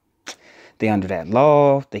 man, they under that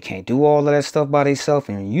law. They can't do all of that stuff by themselves.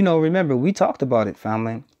 And remember, we talked about it,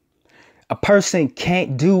 family. A person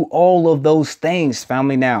can't do all of those things,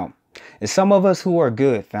 family. Now, it's some of us who are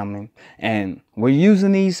good, family, and we're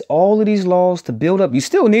using all of these laws to build up. You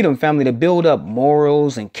still need them, family, to build up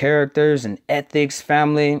morals and characters and ethics,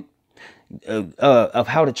 family, of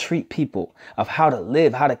how to treat people, of how to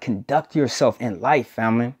live, how to conduct yourself in life,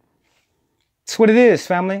 family. That's what it is,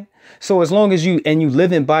 family. So as long as you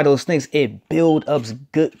living by those things, it builds up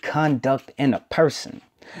good conduct in a person.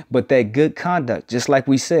 But that good conduct, just like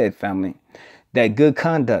we said, family, that good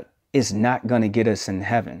conduct is not going to get us in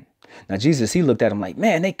heaven. Now, Jesus, he looked at them like,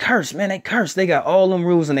 man, they curse. They got all them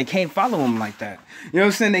rules and they can't follow them like that. You know what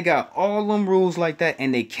I'm saying? They got all them rules like that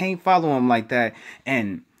and they can't follow them like that.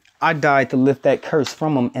 And I died to lift that curse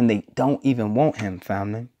from them, and they don't even want him,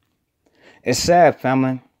 family. It's sad,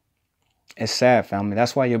 family. It's sad, family.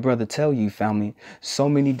 That's why your brother tell you, family, so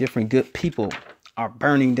many different good people are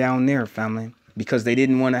burning down there, family, because they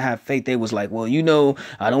didn't want to have faith. They was like, well,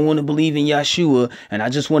 I don't want to believe in Yeshua, and I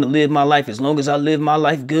just want to live my life. As long as I live my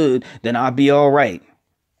life good, then I'll be all right.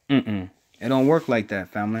 It don't work like that,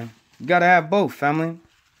 family. You got to have both, family.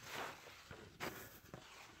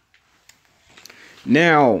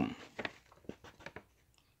 Now,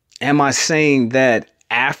 am I saying that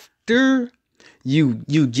after you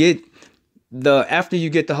get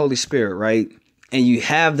the Holy Spirit, right, and you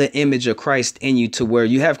have the image of Christ in you, to where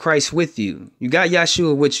you have Christ with you, you got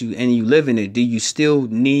Yeshua with you, and you live in it, do you still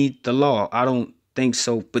need the law? I don't think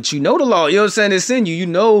so. But the law, you know what I'm saying? It's in you.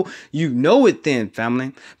 You know it then,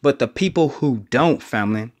 family. But the people who don't,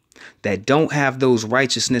 family, that don't have those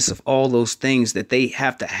righteousness of all those things that they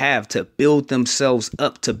have to build themselves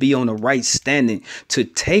up to be on the right standing, to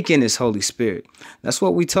take in his Holy Spirit. That's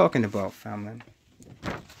what we're talking about, family.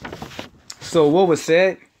 So what was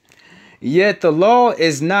said? Yet the law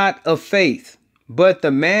is not of faith, but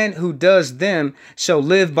the man who does them shall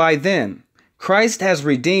live by them. Christ has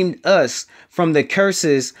redeemed us from the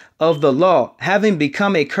curses of the law, having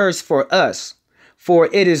become a curse for us. For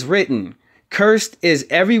it is written, cursed is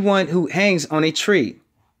everyone who hangs on a tree.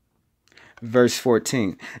 Verse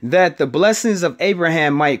 14, that the blessings of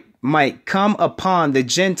Abraham might come upon the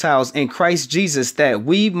Gentiles in Christ Jesus, that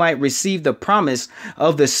we might receive the promise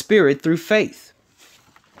of the Spirit through faith.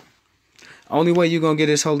 Only way you're going to get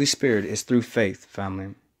his Holy Spirit is through faith,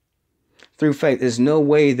 family. Through faith. There's no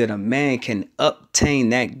way that a man can obtain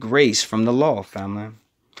that grace from the law, family.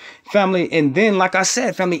 Family, and then, like I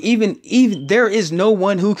said, family, even there is no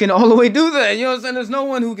one who can all the way do that. You know what I'm saying? There's no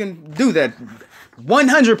one who can do that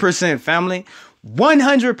 100%, family.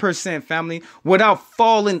 100%, family, without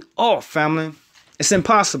falling off, family. It's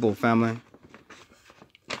impossible, family.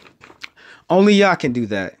 Only y'all can do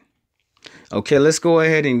that. Okay, let's go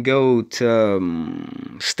ahead and go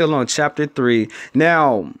to still on chapter 3.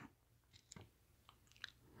 Now,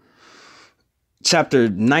 chapter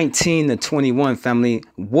 19 to 21, family.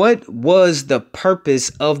 What was the purpose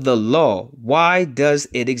of the law? Why does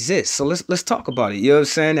it exist? So let's talk about it. You know what I'm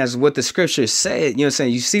saying? As what the scriptures said. You know what I'm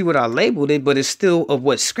saying? You see what I labeled it, but it's still of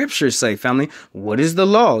what scriptures say, family. What is the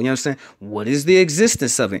law? You know what I'm saying? What is the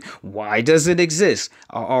existence of it? Why does it exist?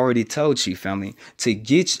 I already told you, family, to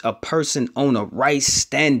get a person on a right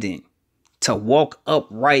standing, to walk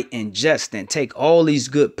upright and just, and take all these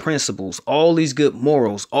good principles, all these good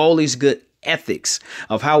morals, all these good ethics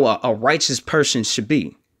of how a righteous person should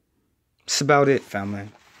be. That's about it, family.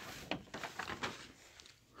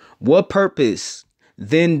 What purpose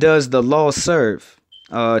then does the law serve?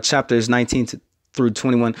 Chapters 19 through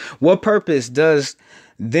 21. What purpose does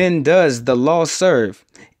the law serve?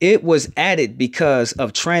 It was added because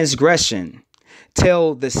of transgression,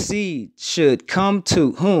 till the seed should come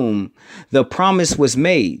to whom the promise was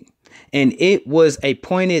made. And it was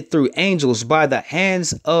appointed through angels by the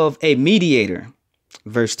hands of a mediator.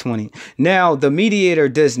 Verse 20. Now the mediator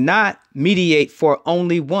does not mediate for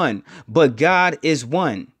only one, but God is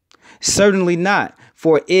one. Certainly not.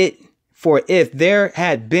 For if there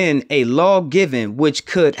had been a law given which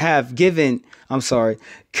could have given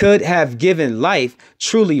life,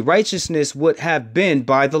 truly righteousness would have been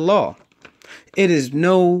by the law. It is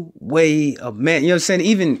no way of man. You know what I'm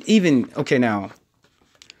saying? Even okay now.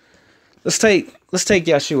 Let's take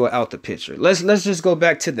Yeshua out the picture. Let's just go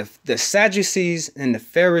back to the Sadducees and the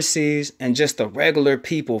Pharisees and just the regular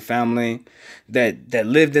people, family, that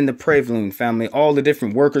lived in the Prevalent, family, all the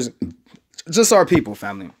different workers, just our people,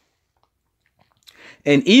 family.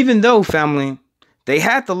 And even though, family, they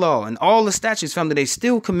had the law and all the statutes, family, they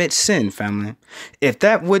still commit sin, family. If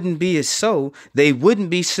that wouldn't be so, they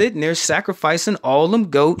wouldn't be sitting there sacrificing all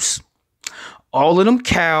them goats, all of them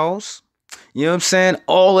cows, you know what I'm saying?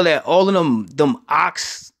 All of that, all of them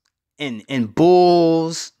ox and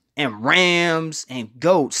bulls and rams and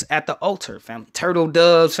goats at the altar, family. Turtle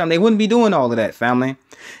doves, family. They wouldn't be doing all of that, family.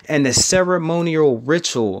 And the ceremonial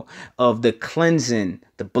ritual of the cleansing,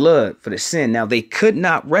 the blood for the sin. Now, they could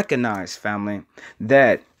not recognize, family,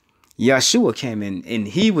 that Yeshua came in and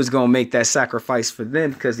he was going to make that sacrifice for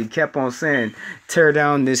them, because he kept on saying, tear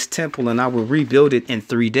down this temple and I will rebuild it in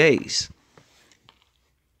 3 days.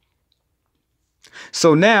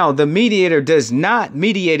 So now the mediator does not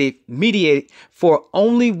mediate for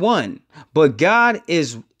only one, but God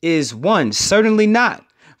is one, certainly not.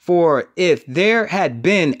 For if there had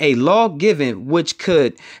been a law given which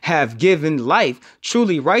could have given life,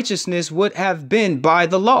 truly righteousness would have been by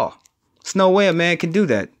the law. There's no way a man can do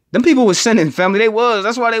that. Them people was sinning, family. They was.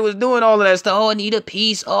 That's why they was doing all of that stuff. Oh, I need a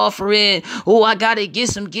peace offering. Oh, I gotta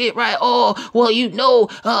get right. Oh, well,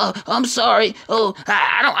 I'm sorry. Oh,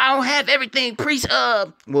 I don't have everything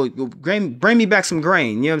Well, bring me back some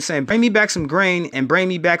grain. You know what I'm saying? Bring me back some grain and bring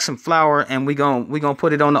me back some flour, and we gonna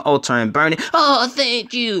put it on the altar and burn it. Oh,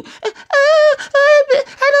 thank you. I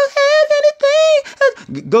don't have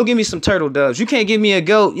anything. Go give me some turtle doves. You can't give me a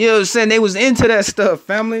goat. You know what I'm saying? They was into that stuff,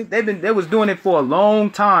 family. They was doing it for a long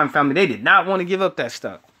time, family. They did not want to give up that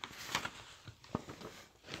stuff.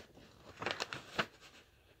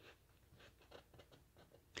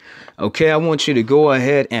 Okay, I want you to go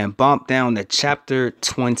ahead and bump down to chapter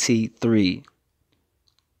 23.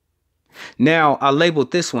 Now, I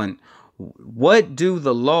labeled this one, what do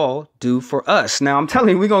the law do for us? Now, I'm telling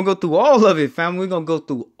you, we're going to go through all of it, family. We're going to go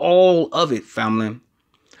through all of it, family.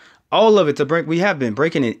 All of it we have been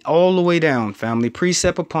breaking it all the way down, family.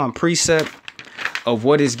 Precept upon precept of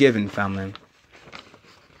what is given, family.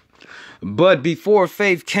 But before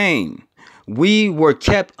faith came, we were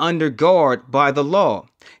kept under guard by the law,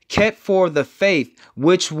 kept for the faith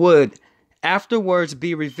which would afterwards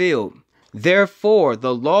be revealed. Therefore,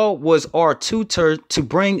 the law was our tutor to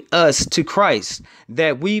bring us to Christ,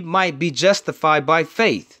 that we might be justified by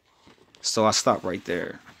faith. So I stop right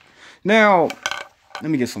there. Now, let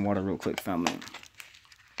me get some water real quick, family.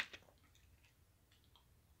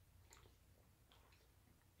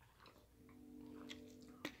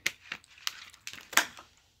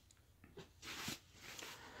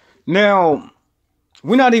 Now,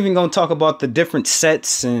 we're not even going to talk about the different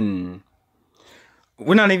sets, and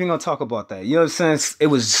we're not even going to talk about that. You know what I'm saying? It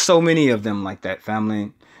was so many of them like that,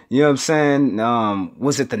 family. You know what I'm saying?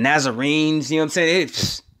 Was it the Nazarenes? You know what I'm saying?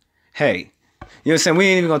 Hey, you know what I'm saying? We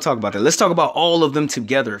ain't even going to talk about that. Let's talk about all of them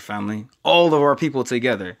together, family. All of our people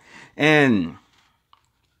together. And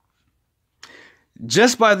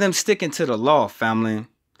just by them sticking to the law, family,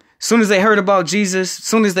 as soon as they heard about Jesus, as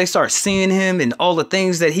soon as they start seeing him and all the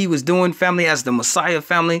things that he was doing, family, as the Messiah,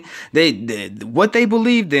 family, what they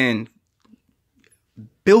believed in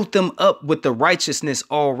built them up with the righteousness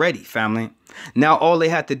already, family. Now all they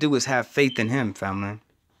had to do is have faith in him, family.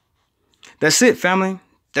 That's it, family.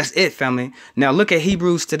 That's it, family. Now look at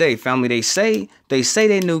Hebrews today, family. They say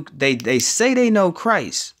they know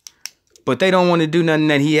Christ, but they don't want to do nothing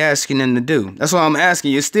that he asking them to do. That's why I'm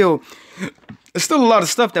asking you. It's still a lot of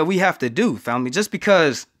stuff that we have to do, family. Just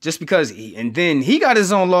because and then he got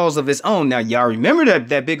his own laws of his own. Now, y'all remember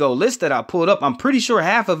that big old list that I pulled up? I'm pretty sure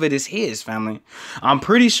half of it is his, family. I'm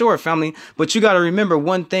pretty sure, family. But you got to remember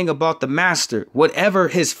one thing about the master. Whatever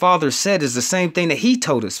his father said is the same thing that he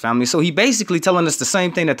told us, family. So he basically telling us the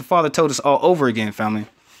same thing that the father told us all over again, family.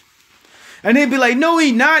 And they'd be like, no,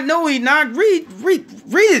 he not. No, he not. Read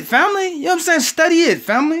it, family. You know what I'm saying? Study it,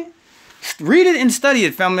 family. Read it and study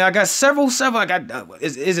it, family. I got several. I got,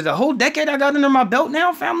 is it a whole decade I got under my belt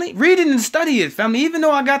now, family? Read it and study it, family. Even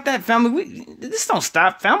though I got that, family, this don't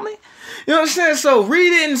stop, family. You know what I'm saying? So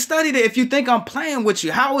read it and study it. If you think I'm playing with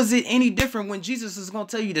you, how is it any different when Jesus is going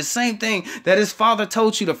to tell you the same thing that his father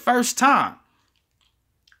told you the first time?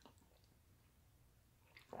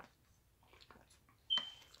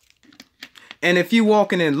 And if you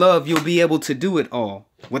walking in love, you'll be able to do it all.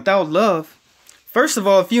 Without love, first of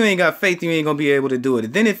all, if you ain't got faith, you ain't going to be able to do it.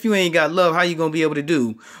 And then if you ain't got love, how you going to be able to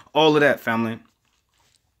do all of that, family?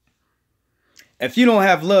 If you don't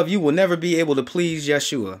have love, you will never be able to please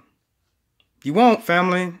Yeshua. You won't,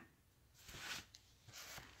 family.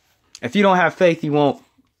 If you don't have faith, you won't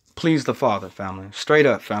please the Father, family. Straight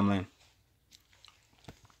up, family.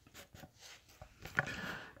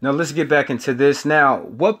 Now, let's get back into this. Now,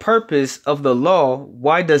 what purpose of the law,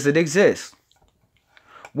 why does it exist?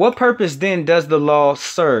 What purpose then does the law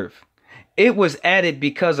serve? It was added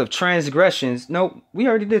because of transgressions. No, we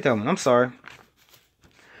already did that one. I'm sorry.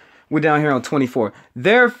 We're down here on 24.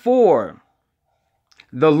 Therefore,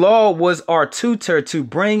 the law was our tutor to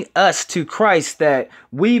bring us to Christ that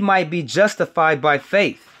we might be justified by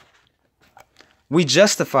faith. We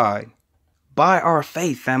justified by our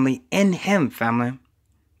faith, family, in him, family.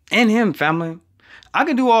 In him, family. I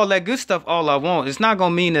can do all that good stuff all I want. It's not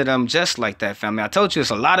going to mean that I'm just like that, family. I told you, it's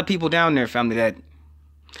a lot of people down there, family, that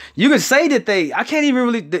you could say that I can't even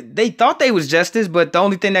really, they thought they was justice, but the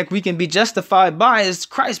only thing that we can be justified by is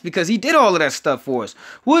Christ, because he did all of that stuff for us.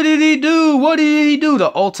 What did he do? What did he do?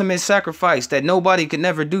 The ultimate sacrifice that nobody could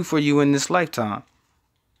never do for you in this lifetime.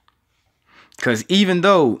 Because even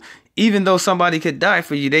though somebody could die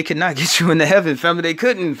for you, they could not get you into heaven, family. They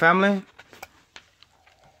couldn't, family.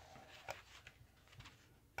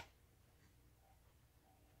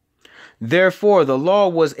 Therefore, the law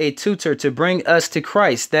was a tutor to bring us to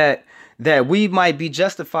Christ, that we might be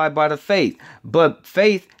justified by the faith. But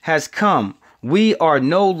faith has come. We are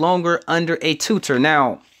no longer under a tutor.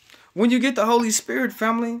 Now, when you get the Holy Spirit,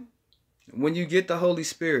 family,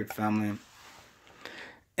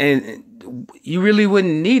 and you really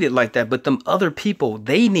wouldn't need it like that. But them other people,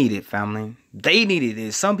 they need it, family. They needed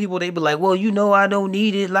it. Some people, they be like, well, I don't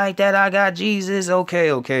need it like that. I got Jesus.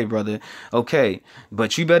 Okay, brother. Okay.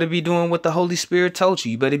 But you better be doing what the Holy Spirit told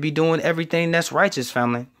you. You better be doing everything that's righteous,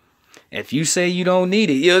 family. If you say you don't need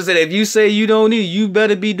it, you know what I'm saying? If you say you don't need it, you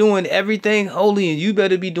better be doing everything holy, and you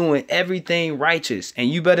better be doing everything righteous. And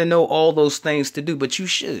you better know all those things to do. But you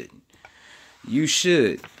should. You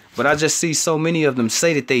should. But I just see so many of them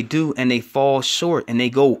say that they do, and they fall short, and they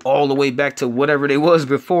go all the way back to whatever they was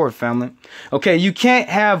before, family. Okay, you can't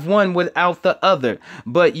have one without the other,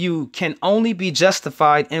 but you can only be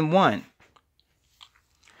justified in one.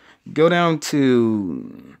 Go down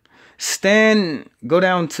to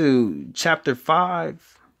chapter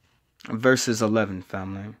 5, verses 11,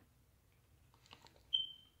 family.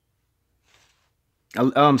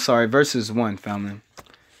 I'm sorry, verses 1, family.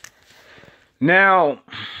 Now,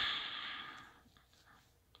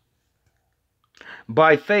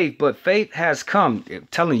 by faith, but faith has come. I'm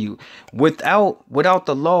telling you, without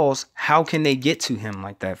the laws, how can they get to him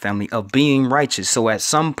like that, family, of being righteous? So at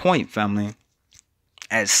some point, family,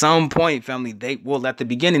 at the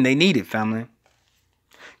beginning, they need it, family.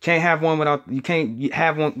 Can't have one without, you can't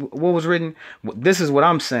have one. What was written? This is what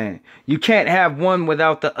I'm saying. You can't have one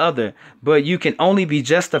without the other, but you can only be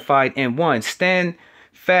justified in one. Stand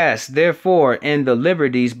fast, therefore, in the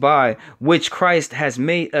liberties by which Christ has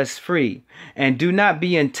made us free, and do not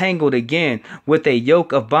be entangled again with a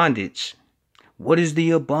yoke of bondage. What is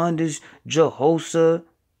the bondage? Jehoshaphat.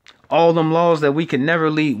 All them laws that we can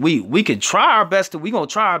never leave. We can try our best to. We gonna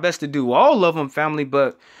try our best to do all of them, family.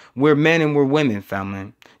 But we're men and we're women,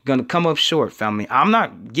 family. Gonna come up short, family. I'm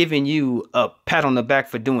not giving you a pat on the back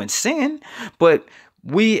for doing sin, but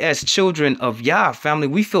we as children of Yah, family,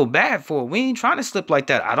 we feel bad for it. We ain't trying to slip like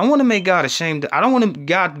that. I don't want to make God ashamed. I don't want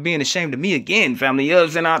God being ashamed of me again, family. You know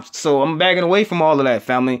what I'm saying? So I'm backing away from all of that,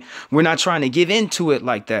 family. We're not trying to give into it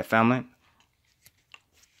like that, family.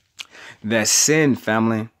 That sin,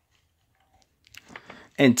 family,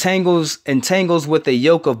 entangles with a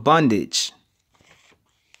yoke of bondage.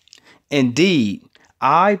 Indeed,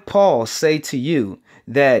 I, Paul, say to you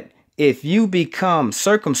that if you become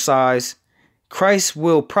circumcised, Christ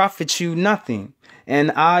will profit you nothing.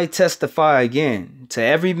 And I testify again to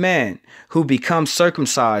every man who becomes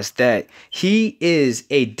circumcised that he is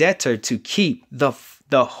a debtor to keep the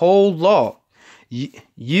whole law.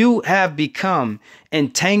 You have become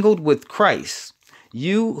entangled with Christ.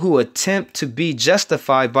 You who attempt to be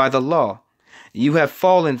justified by the law, you have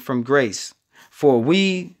fallen from grace. For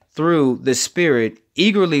we, through the Spirit,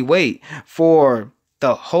 eagerly wait for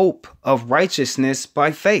the hope of righteousness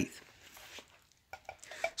by faith.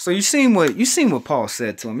 So you seen what Paul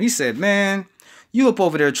said to him. He said, man, you up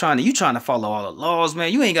over there trying to follow all the laws,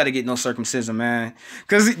 man. You ain't got to get no circumcision, man.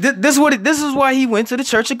 Because this is why he went to the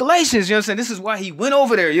church of Galatians. You know what I'm saying? This is why he went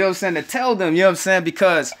over there, you know what I'm saying, to tell them, you know what I'm saying?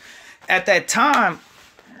 Because at that time,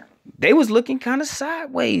 they was looking kind of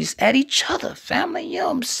sideways at each other, family. You know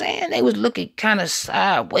what I'm saying? They was looking kind of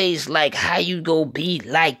sideways, like, how you go be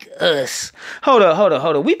like us? Hold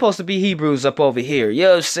up. We supposed to be Hebrews up over here. You know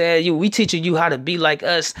what I'm saying? We teaching you how to be like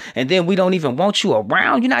us, and then we don't even want you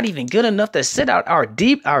around. You're not even good enough to sit out our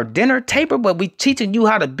dinner table, but we teaching you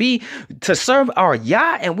how to serve our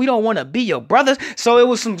Yah, and we don't want to be your brothers. So it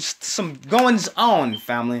was some goings on,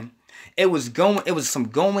 family. It was some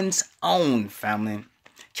goings on, family.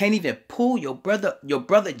 Can't even pull your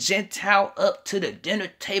brother Gentile up to the dinner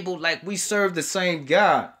table like we serve the same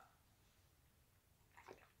God.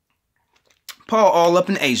 Paul all up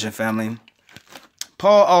in Asia, family.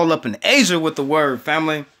 Paul all up in Asia with the word,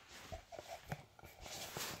 family.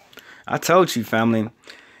 I told you, family.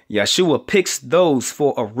 Yeshua picks those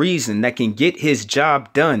for a reason that can get his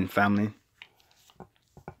job done, family.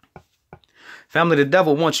 Family, the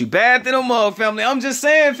devil wants you bad to the mug, family. I'm just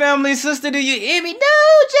saying, family. Sister, do you hear me? No,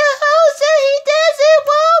 Jehoshaphat, he doesn't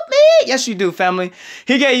want me. Yes, you do, family.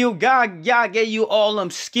 God gave you all them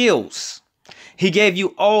skills. He gave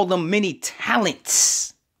you all them many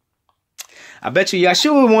talents. I bet you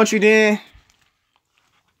Yeshua wants you then.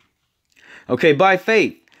 Okay, by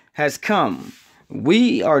faith has come.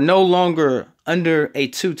 We are no longer under a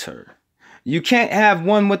tutor. You can't have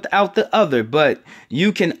one without the other, but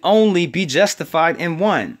you can only be justified in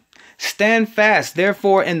one. Stand fast,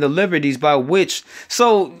 therefore, in the liberties by which...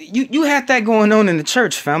 So, you had that going on in the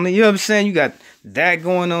church, family. You know what I'm saying? You got that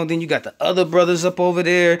going on. Then you got the other brothers up over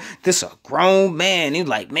there. This a grown man. He's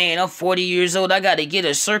like, man, I'm 40 years old. I got to get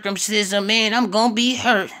a circumcision, man. I'm going to be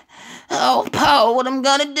hurt. Oh, Paul, what I'm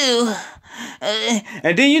going to do?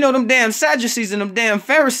 And then, you know, them damn Sadducees and them damn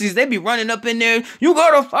Pharisees, they be running up in there. You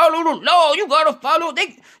gotta follow the law. You gotta follow. And they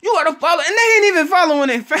ain't even following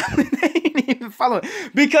it, family. They ain't even following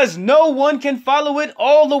it. Because no one can follow it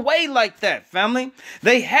all the way like that, family.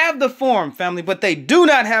 They have the form, family, but they do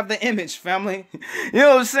not have the image, family. You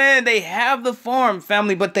know what I'm saying? They have the form,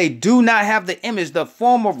 family, but they do not have the image, the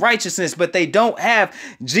form of righteousness, but they don't have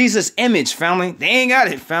Jesus' image, family. They ain't got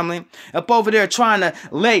it, family. Up over there trying to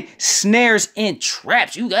lay snares and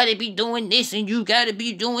traps. You gotta be doing this and you gotta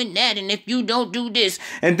be doing that, and if you don't do this,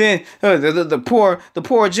 and then the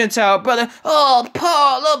poor Gentile brother, oh,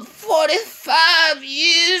 Paul, I'm 45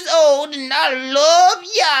 years old and I love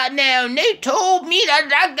Yah now, and they told me that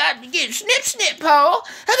I got to get snip, Paul.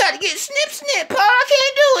 I got to get snip, Paul. I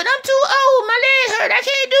can't do it. I'm too old. My leg hurt. I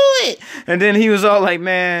can't do it. And then he was all like,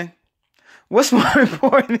 man, what's more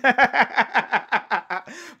important?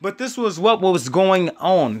 But this was what was going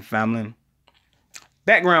on, family.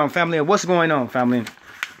 Background, family, of what's going on, family.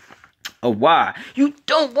 Of why you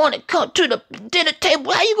don't want to come to the dinner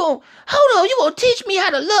table. How you gonna, hold on, you gonna teach me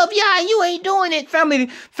how to love Yah and you ain't doing it?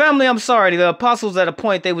 Family, I'm sorry. The apostles at a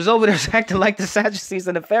point, they was over there acting like the Sadducees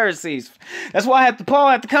and the Pharisees. That's why Paul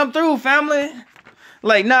had to come through, family.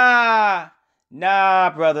 Like, nah,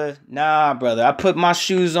 brother. I put my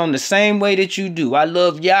shoes on the same way that you do. I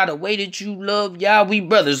love Yah the way that you love Yah. We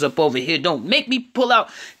brothers up over here. Don't make me pull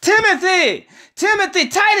out Timothy,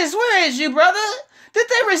 Titus, where is you, brother? Did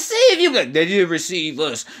they receive you? They did receive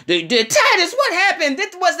us. They did. Titus, what happened?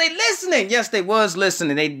 Was they listening? Yes, they was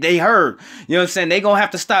listening. They heard. You know what I'm saying? They gonna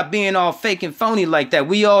have to stop being all fake and phony like that.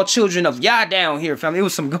 We all children of Yah down here, family. It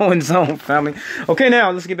was some goings on, family. Okay,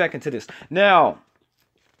 now let's get back into this. Now,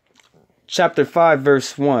 chapter 5,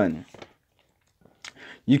 verse 1.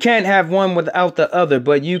 You can't have one without the other,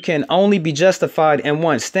 but you can only be justified in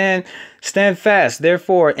one. Stand fast,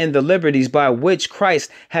 therefore, in the liberties by which Christ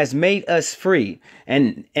has made us free,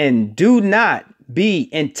 and do not be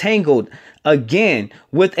entangled again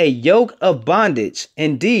with a yoke of bondage.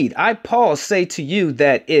 Indeed, I, Paul, say to you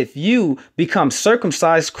that if you become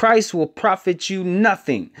circumcised, Christ will profit you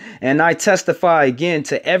nothing. And I testify again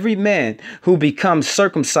to every man who becomes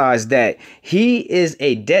circumcised that he is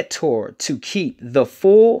a debtor to keep the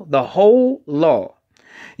whole law.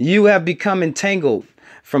 You have become entangled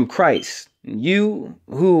from Christ. You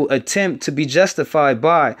who attempt to be justified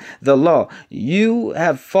by the law, you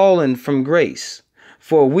have fallen from grace.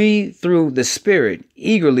 For we, through the Spirit,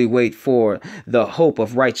 eagerly wait for the hope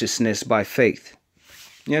of righteousness by faith.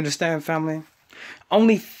 You understand, family?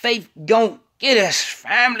 Only faith gon' get us,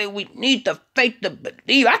 family. We need the faith to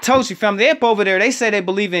believe. I told you, family, they up over there. They say they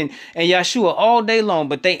believe in Yeshua all day long,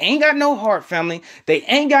 but they ain't got no heart, family. They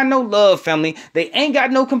ain't got no love, family. They ain't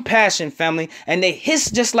got no compassion, family. And they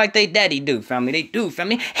hiss just like they daddy do, family. They do,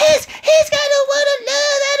 family. Hiss got no want to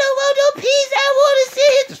love. I don't want no peace. I want to see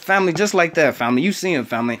it. Family, just like that, family. You see him,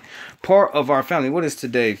 family. Part of our family. What is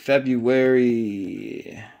today?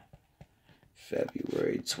 February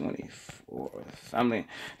 24th. Family.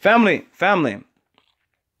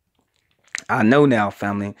 I know now,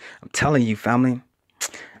 family. I'm telling you, family.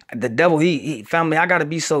 The devil, he family, I gotta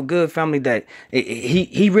be so good, family, that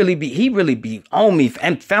he really be on me.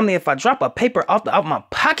 And family, if I drop a paper out my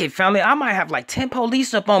pocket, family, I might have like 10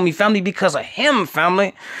 police up on me, family, because of him,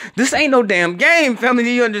 family. This ain't no damn game, family. Do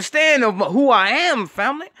you understand of who I am,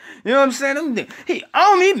 family? You know what I'm saying? He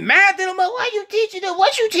on me, mad at him. Why you teaching them?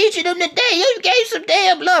 What you teaching them today? You gave some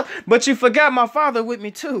damn love, but you forgot my father with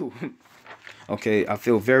me too. Okay, I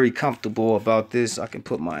feel very comfortable about this. I can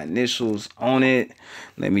put my initials on it.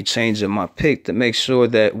 Let me change my pick to make sure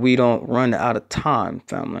that we don't run out of time,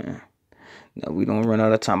 family. No, we don't run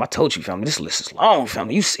out of time. I told you, family, this list is long,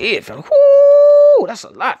 family. You see it, family. Woo! That's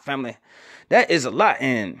a lot, family. That is a lot.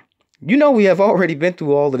 And you know we have already been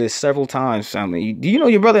through all of this several times, family. Do you know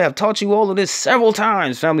your brother have taught you all of this several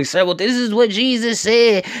times, family? This is what Jesus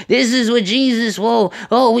said. This is what Jesus, whoa.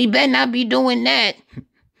 Oh, we better not be doing that.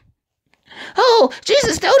 Oh,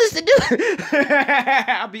 Jesus told us to do it.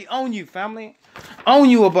 I'll be on you, family. On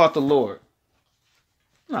you about the Lord.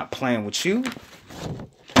 I'm not playing with you.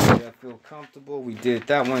 Yeah, I feel comfortable. We did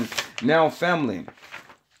that one. Now, family.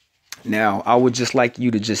 Now, I would just like you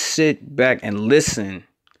to just sit back and listen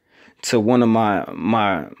to one of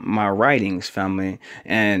my writings, family.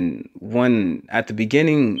 And when at the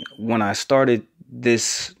beginning, when I started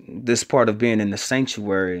this part of being in the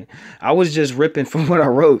sanctuary, I was just ripping from what I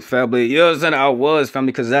wrote, family. You know what I'm saying? I was,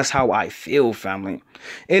 family, because that's how I feel, family.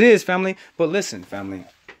 It is, family. But listen, family.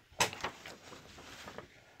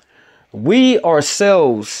 We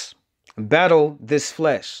ourselves battle this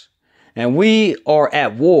flesh, and we are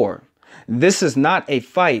at war. This is not a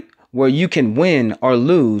fight where you can win or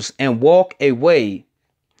lose and walk away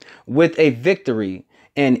with a victory.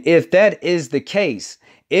 And if that is the case,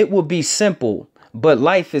 it will be simple. But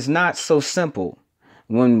life is not so simple.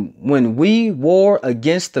 When we war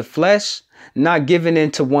against the flesh, not giving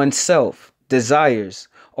in to oneself, desires,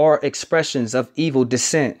 or expressions of evil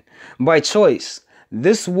descent, by choice,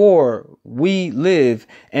 this war we live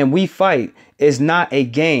and we fight is not a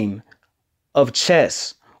game of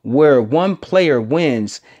chess where one player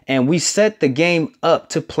wins and we set the game up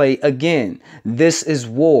to play again. This is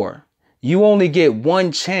war. You only get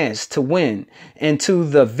one chance to win, and to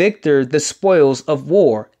the victor the spoils of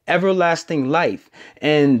war, everlasting life,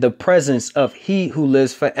 and the presence of he who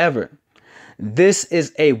lives forever. This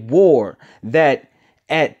is a war that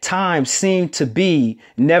at times seems to be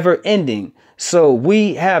never ending, so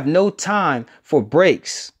we have no time for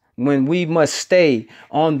breaks when we must stay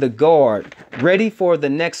on the guard, ready for the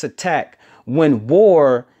next attack. When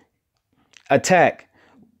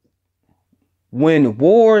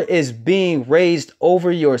war is being raised over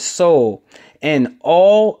your soul and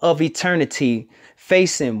all of eternity,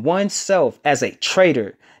 facing oneself as a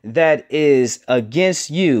traitor that is against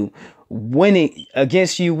you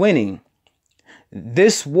winning.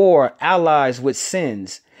 This war allies with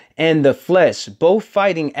sins and the flesh, both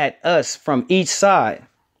fighting at us from each side.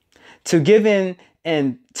 To give in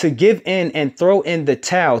and throw in the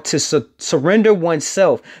towel, to surrender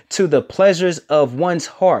oneself to the pleasures of one's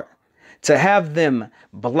heart, to have them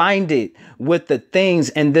blinded with the things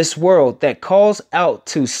in this world that calls out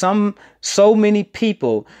to so many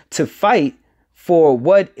people to fight for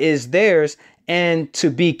what is theirs and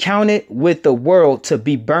to be counted with the world to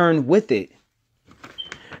be burned with it.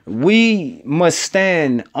 We must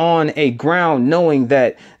stand on a ground knowing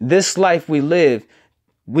that this life we live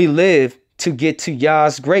to get to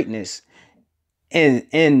Yah's greatness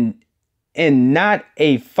and not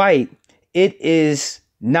a fight. It is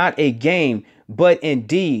not a game, but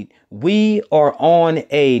indeed we are on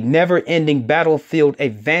a never-ending battlefield,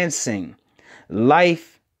 advancing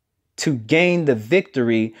life to gain the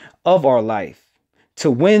victory of our life,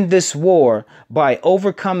 to win this war by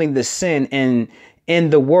overcoming the sin in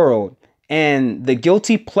the world and the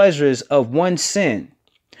guilty pleasures of one sin.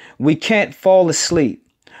 We can't fall asleep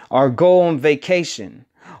or go on vacation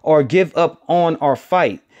or give up on our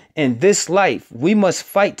fight. In this life, we must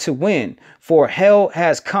fight to win, for hell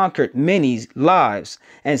has conquered many lives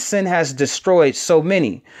and sin has destroyed so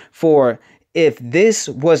many. For if this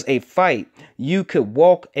was a fight, you could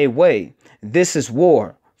walk away. This is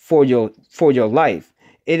war for your life.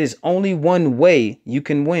 It is only one way you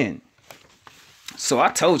can win. So I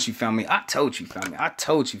told you, family,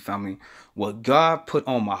 what God put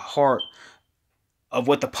on my heart of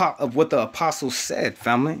what the apostles said,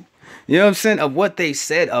 family. You know what I'm saying? Of what they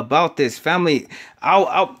said about this, family.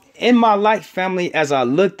 In my life, family, as I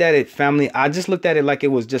looked at it, family, I just looked at it like it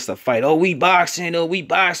was just a fight. Oh, we boxing. Oh, well,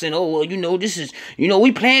 this is,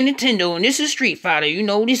 we playing Nintendo and this is Street Fighter.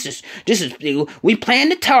 This is we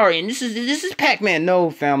playing Atari and this is Pac-Man.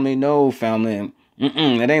 No, family.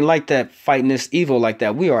 It ain't like that fighting this evil like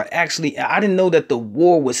that. We are actually, I didn't know that the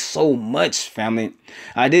war was so much, family.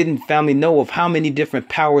 I didn't, family, know of how many different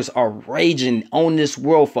powers are raging on this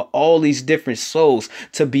world for all these different souls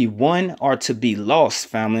to be won or to be lost,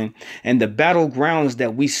 family. And the battlegrounds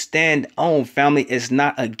that we stand on, family, is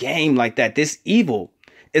not a game like that. This evil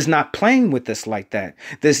is not playing with us like that.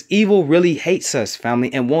 This evil really hates us,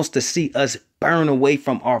 family, and wants to see us burn away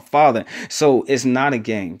from our Father. So it's not a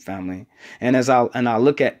game, family. And as I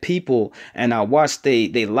look at people and I watch they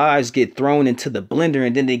lives get thrown into the blender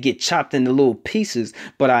and then they get chopped into little pieces.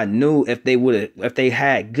 But I knew if they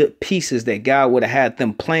had good pieces that God would have had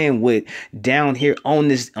them playing with down here on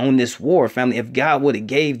this war, family. If God would have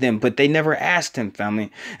gave them, but they never asked him,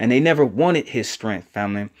 family, and they never wanted his strength,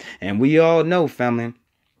 family. And we all know, family,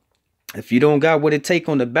 if you don't got what it take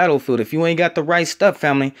on the battlefield, if you ain't got the right stuff,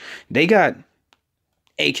 family, they got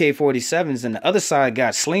AK-47s and the other side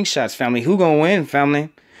got slingshots, family. Who gonna win, family?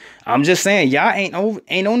 I'm just saying, y'all ain't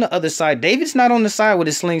on the other side. David's not on the side with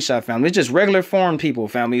his slingshot, family. It's just regular farm people,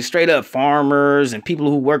 family. Straight up farmers and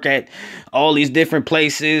people who work at all these different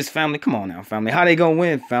places, family. Come on now, family. How they gonna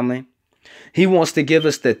win, family? He wants to give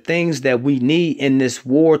us the things that we need in this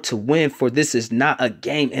war to win, for this is not a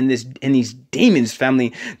game. And these demons,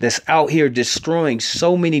 family, that's out here destroying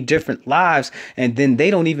so many different lives, and then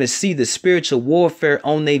they don't even see the spiritual warfare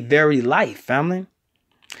on their very life, family.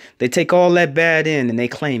 They take all that bad in and they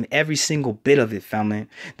claim every single bit of it, family.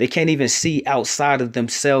 They can't even see outside of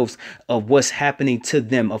themselves of what's happening to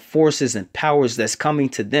them, of forces and powers that's coming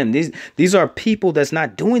to them. These are people that's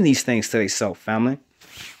not doing these things to themselves, family.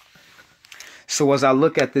 So as I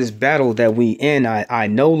look at this battle that we in, I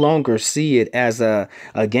no longer see it as a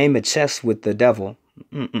game of chess with the devil.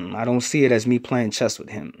 I don't see it as me playing chess with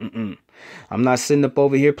him. I'm not sitting up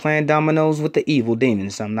over here playing dominoes with the evil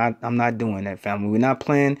demons. I'm not doing that, family. We're not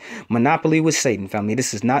playing Monopoly with Satan, family.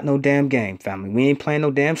 This is not no damn game, family. We ain't playing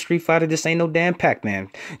no damn Street Fighter. This ain't no damn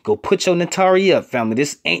Pac-Man. Go put your Atari up, family.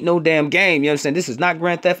 This ain't no damn game. You know what I'm saying? This is not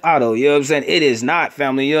Grand Theft Auto. You know what I'm saying? It is not,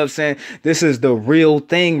 family. You know what I'm saying? This is the real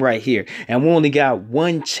thing right here. And we only got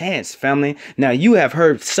one chance, family. Now, you have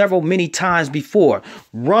heard many times before,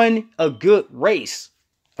 run a good race.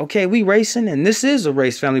 Okay, we racing, and this is a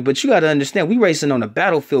race, family, but you got to understand, we racing on the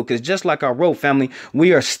battlefield, because just like our road, family,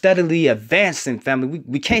 we are steadily advancing, family.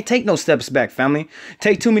 We can't take no steps back, family.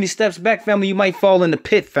 Take too many steps back, family, you might fall in the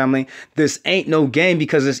pit, family. This ain't no game,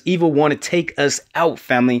 because this evil want to take us out,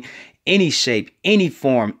 family. Any shape, any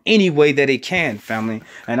form, any way that it can, family.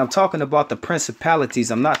 And I'm talking about the principalities.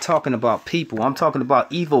 I'm not talking about people. I'm talking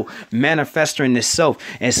about evil manifesting itself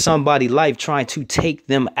in somebody's life, trying to take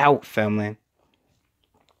them out, family.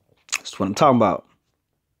 That's what I'm talking about.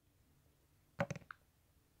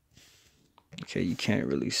 Okay, you can't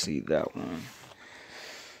really see that one.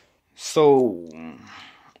 So,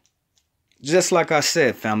 just like I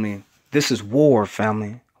said, family, this is war,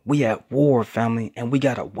 family. We at war, family, and we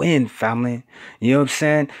gotta win, family. You know what I'm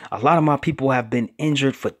saying? A lot of my people have been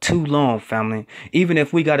injured for too long, family. Even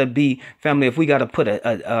if we gotta be, family, if we gotta put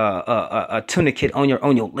a tourniquet on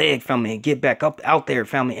your leg, family, and get back up out there,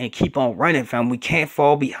 family, and keep on running, family. We can't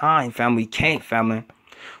fall behind, family. We can't, family.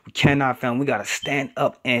 We cannot, family. We got to stand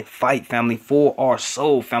up and fight, family, for our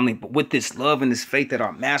soul, family. But with this love and this faith that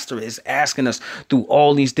our master is asking us through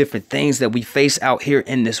all these different things that we face out here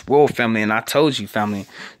in this world, family. And I told you, family,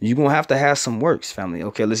 you're going to have some works, family.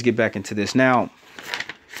 Okay, let's get back into this. Now,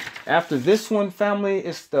 after this one, family,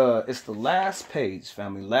 it's the last page,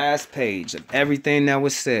 family. Last page of everything that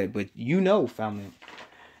was said. But you know, family,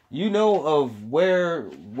 you know of where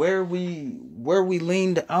we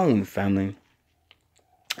leaned on, family.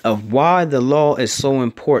 Of why the law is so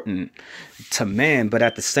important to man, but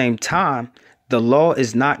at the same time, the law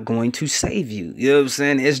is not going to save you. You know what I'm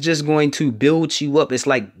saying? It's just going to build you up. It's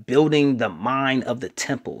like building the mind of the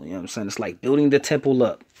temple. You know what I'm saying? It's like building the temple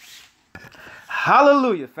up.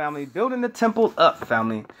 Hallelujah, family. Building the temple up,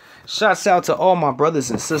 family. Shouts out to all my brothers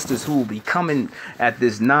and sisters who will be coming at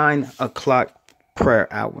this 9 o'clock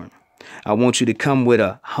prayer hour. I want you to come with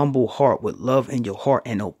a humble heart, with love in your heart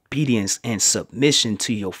and obedience and submission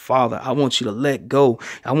to your Father. I want you to let go.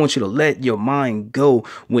 I want you to let your mind go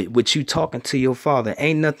with you talking to your Father.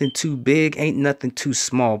 Ain't nothing too big, ain't nothing too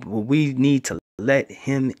small, but we need to let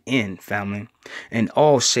him in, family, in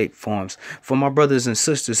all shape forms. For my brothers and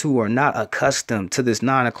sisters who are not accustomed to this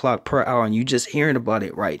 9 o'clock prayer hour and you just hearing about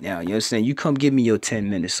it right now, you know what I'm saying? You come give me your 10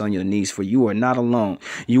 minutes on your knees, for you are not alone.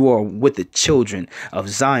 You are with the children of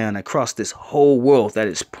Zion across this whole world that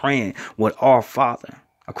is praying with our Father.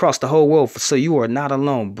 across the whole world, so you are not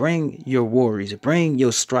alone. Bring your worries, bring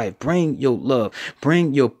your strife, bring your love,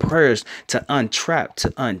 bring your prayers to untrap,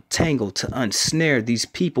 to untangle, to unsnare these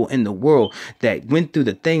people in the world that went through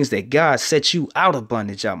the things that God set you out of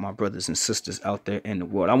bondage out, my brothers and sisters out there in the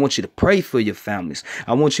world. I want you to pray for your families.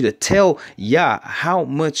 I want you to tell Yah how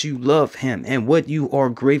much you love him and what you are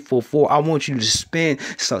grateful for. I want you to spend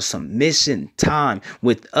some submission time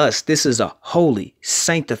with us. This is a holy,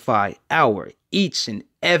 sanctified hour each and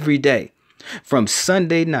every day, from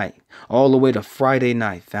Sunday night all the way to Friday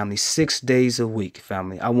night, family, 6 days a week,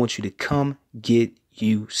 family. I want you to come get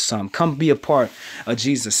you some. Come be a part of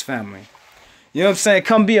Jesus' family. You know what I'm saying?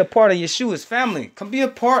 Come be a part of Yeshua's family. Come be a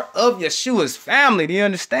part of Yeshua's family. Do you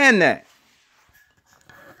understand that?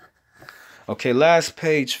 Okay, last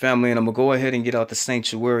page, family, and I'm going to go ahead and get out the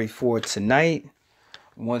sanctuary for tonight.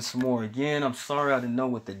 Once more again, I'm sorry I didn't know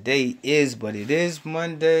what the date is, but it is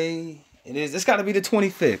Monday. It's got to be the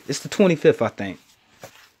 25th. It's the 25th, I think.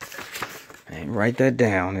 And write that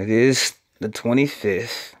down. It is the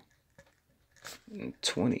 25th.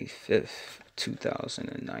 25th,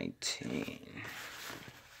 2019.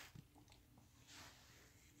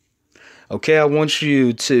 Okay, I want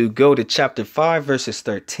you to go to chapter 5, verses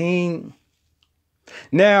 13.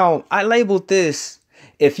 Now, I labeled this,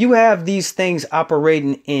 if you have these things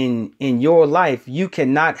operating in your life, you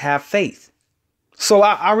cannot have faith. So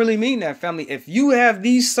I really mean that, family. If you have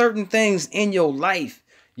these certain things in your life,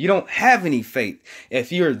 you don't have any faith.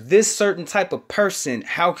 If you're this certain type of person,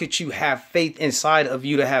 how could you have faith inside of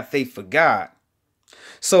you to have faith for God?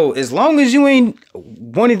 So as long as you ain't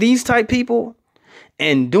one of these type people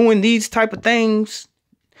and doing these type of things,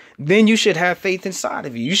 then you should have faith inside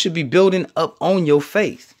of you. You should be building up on your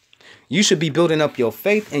faith. You should be building up your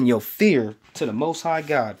faith and your fear to the Most High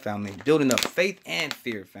God, family. Building up faith and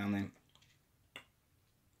fear, family.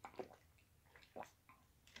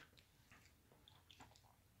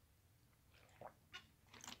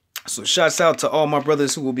 So shouts out to all my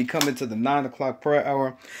brothers who will be coming to the 9 o'clock prayer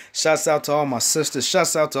hour. Shouts out to all my sisters.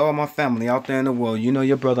 Shouts out to all my family out there in the world. You know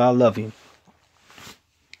your brother, I love you.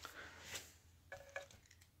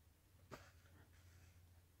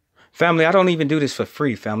 Family, I don't even do this for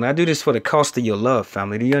free, family. I do this for the cost of your love,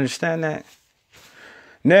 family. Do you understand that?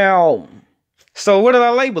 Now, so what did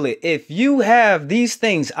I label it? If you have these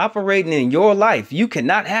things operating in your life, you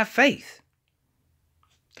cannot have faith.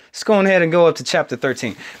 Let's go ahead and go up to chapter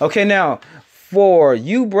 13. Okay, now, for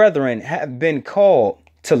you, brethren, have been called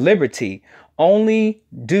to liberty. Only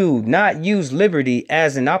do not use liberty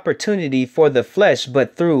as an opportunity for the flesh,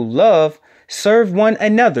 but through love, serve one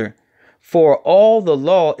another. For all the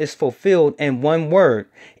law is fulfilled in one word,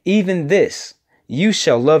 even this, you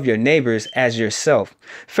shall love your neighbors as yourself.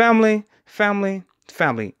 Family, family,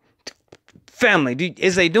 family. Family,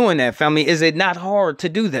 is they doing that, family? Is it not hard to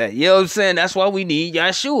do that? You know what I'm saying? That's why we need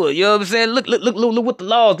Yeshua. You know what I'm saying? Look what the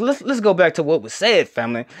laws. Let's go back to what was said,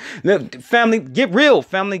 family. Look, family, get real,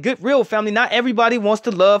 family. Get real, family. Not everybody wants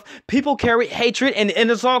to love. People carry hatred and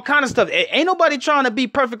it's all kind of stuff. Ain't nobody trying to be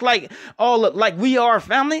perfect like we are,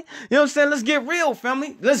 family. You know what I'm saying? Let's get real,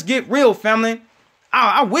 family. Let's get real, family.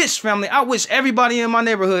 I wish, family. I wish everybody in my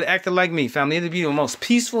neighborhood acted like me, family. It'd be the most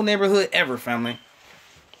peaceful neighborhood ever, family.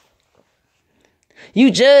 You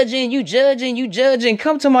judging.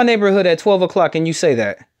 Come to my neighborhood at 12 o'clock and you say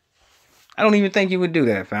that. I don't even think you would do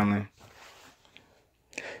that, family.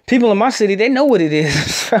 People in my city, they know what it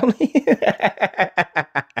is, family.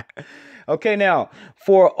 Okay, now,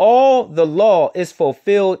 for all the law is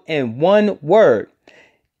fulfilled in one word,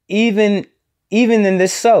 even in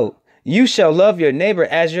this so. You shall love your neighbor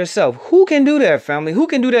as yourself. Who can do that, family? Who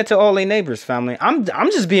can do that to all their neighbors, family? I'm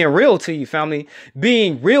just being real to you, family.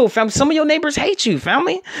 Being real, family. Some of your neighbors hate you,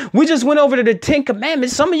 family. We just went over to the 10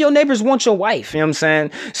 Commandments. Some of your neighbors want your wife. You know what I'm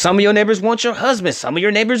saying? Some of your neighbors want your husband. Some of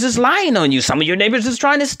your neighbors is lying on you. Some of your neighbors is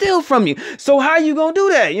trying to steal from you. So how you gonna do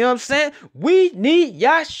that? You know what I'm saying? We need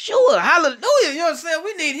Yeshua. Hallelujah. You know what I'm saying?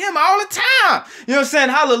 We need him all the time. You know what I'm saying?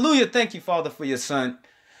 Hallelujah. Thank you, Father, for your son.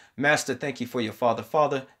 Master, thank you for your Father.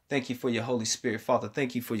 Father, thank you for your Holy Spirit. Father,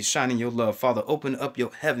 thank you for your shining your love. Father, open up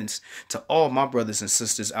your heavens to all my brothers and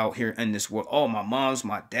sisters out here in this world. All my moms,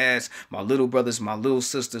 my dads, my little brothers, my little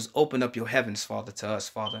sisters. Open up your heavens, Father, to us,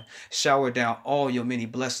 Father. Shower down all your many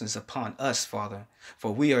blessings upon us, Father.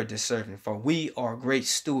 For we are deserving. For we are great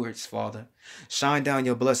stewards, Father. Shine down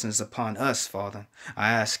your blessings upon us, Father.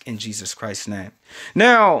 I ask in Jesus Christ's name.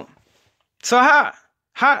 Now, so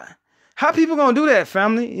How people gonna do that,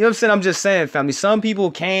 family? You know what I'm saying? I'm just saying, family. Some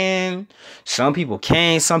people can, some people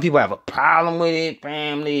can't. Some people have a problem with it,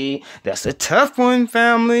 family. That's a tough one,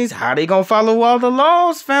 families. How they gonna follow all the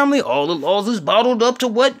laws, family? All the laws is bottled up to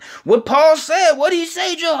what Paul said. What did he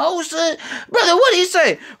say, Jehoshaphat? Brother, what did he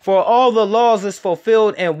say? For all the laws is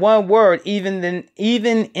fulfilled in one word, even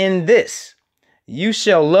in this. You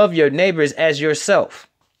shall love your neighbors as yourself.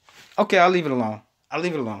 Okay, I'll leave it alone.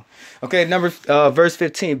 Okay, verse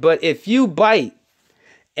 15. But if you bite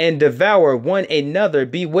and devour one another,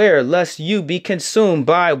 beware lest you be consumed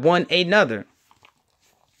by one another.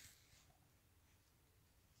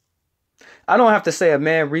 I don't have to say a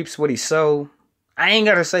man reaps what he sows. I ain't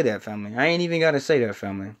got to say that, family. I ain't even got to say that,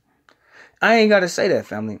 family.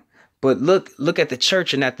 But look at the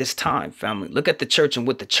church and at this time, family. Look at the church and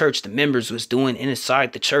what the members was doing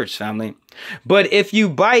inside the church, family. But if you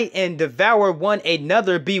bite and devour one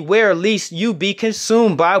another, beware lest you be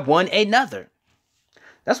consumed by one another.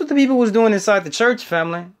 That's what the people was doing inside the church,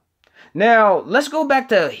 family. Now, let's go back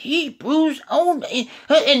to Hebrews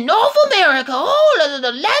in North America. Oh,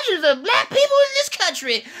 the legends of black people in this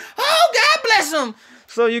country. Oh, God bless them.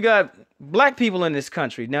 So you got black people in this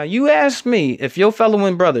country. Now, you ask me if your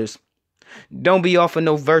fellow brothers don't be off of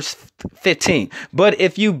no verse 15. But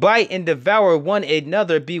if you bite and devour one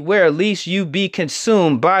another, beware lest you be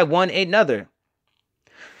consumed by one another.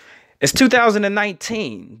 It's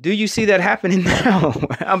 2019. Do you see that happening now?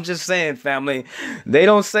 I'm just saying, family. They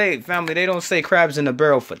don't say crabs in the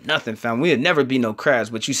barrel for nothing, family. We'll never be no crabs,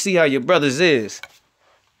 but you see how your brothers is.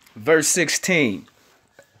 Verse 16.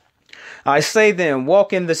 I say then,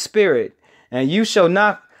 walk in the spirit, and you shall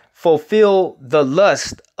not fulfill the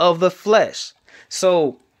lust of the flesh.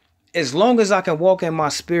 So as long as I can walk in my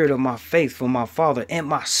spirit of my faith for my Father and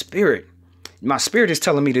my spirit is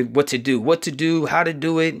telling me what to do, how to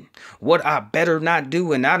do it, what I better not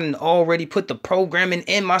do. And I done already put the programming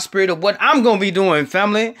in my spirit of what I'm going to be doing,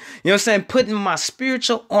 family. You know what I'm saying? Putting my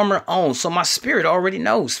spiritual armor on. So my spirit already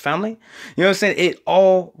knows, family. You know what I'm saying? It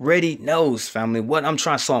already knows, family, what I'm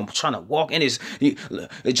trying. So I'm trying to walk in this.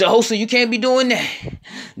 Jehoshaphat, you can't be doing that.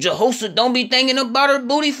 Jehoshaphat, don't be thinking about her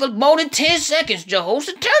booty for more than 10 seconds.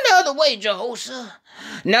 Jehoshaphat, turn the other way, Jehoshaphat.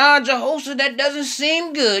 Nah, Jehoshaphat, that doesn't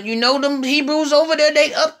seem good. You know them Hebrews over there,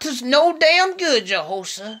 they up to no damn good,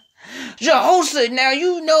 Jehoshaphat. Jehoshaphat, now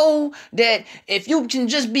you know that if you can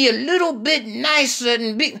just be a little bit nicer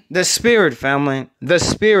and be... The spirit, family.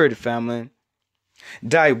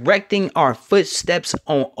 Directing our footsteps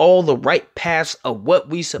on all the right paths of what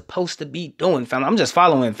we supposed to be doing, family. I'm just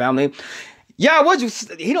following, family. Yeah,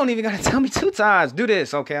 he don't even got to tell me 2 times. Do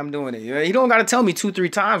this. Okay, I'm doing it. He don't got to tell me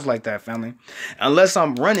 2-3 times like that, family. Unless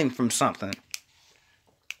I'm running from something.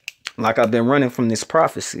 Like I've been running from this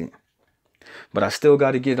prophecy. But I still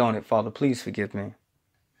got to get on it, Father. Please forgive me.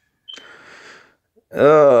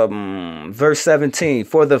 Verse 17.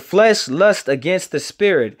 For the flesh lusts against the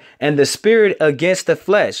spirit, and the spirit against the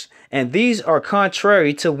flesh. And these are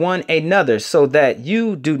contrary to one another, so that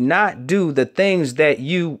you do not do the things that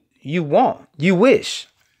you wish.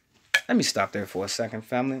 Let me stop there for a second,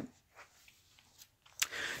 family.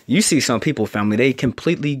 You see some people, family, they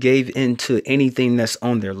completely gave into anything that's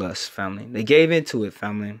on their lust, family. They gave into it,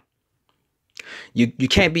 family. You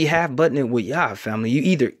can't be half buttoning with Yah, family. You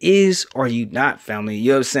either is or you not, family.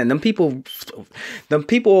 You know what I'm saying? Them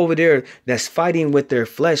people over there that's fighting with their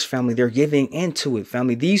flesh, family, they're giving into it,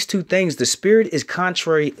 family. These 2 things, the spirit is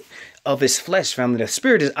contrary of his flesh, family. The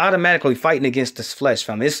spirit is automatically fighting against this flesh,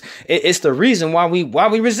 family. It's the reason why we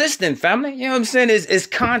resist them, family. You know what I'm saying? It's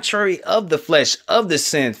contrary of the flesh, of the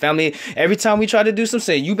sin, family. Every time we try to do some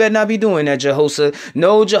sin, you better not be doing that, Jehoshaphat.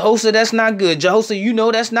 No, Jehoshaphat, that's not good. Jehoshaphat, you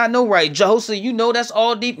know that's not no right. Jehoshaphat, you know that's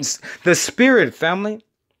all deep. The spirit, family,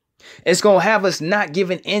 it's going to have us not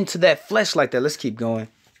giving into that flesh like that. Let's keep going.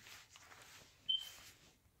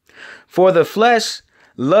 For the flesh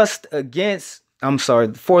lust against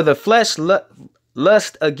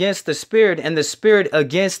the spirit, and the spirit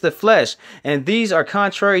against the flesh. And these are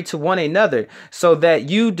contrary to one another, so that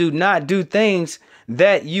you do not do things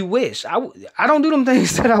that you wish. I don't do them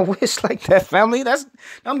things that I wish like that, family.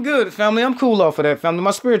 I'm good, family. I'm cool off of that, family. My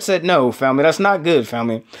spirit said no, family. That's not good,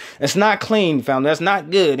 family. It's not clean, family. That's not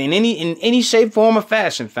good in any shape, form, or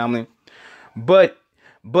fashion, family. But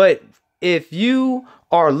if you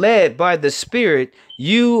are led by the Spirit,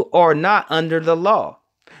 you are not under the law.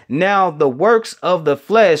 Now the works of the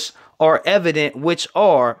flesh are evident, which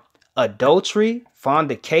are adultery,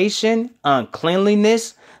 fornication,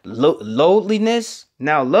 uncleanliness, lowliness.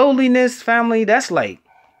 Now lowliness, family, that's like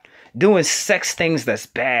doing sex things that's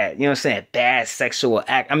bad. You know what I'm saying? Bad sexual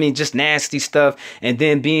act. I mean, just nasty stuff. And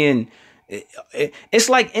then being It's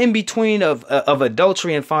like in between of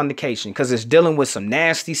adultery and fornication, because it's dealing with some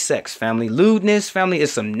nasty sex, family. Lewdness, family,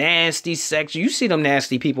 is some nasty sex. You see them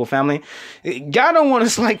nasty people, family. God don't want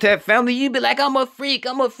us like that, family. You be like, I'm a freak,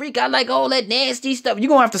 I like all that nasty stuff. You're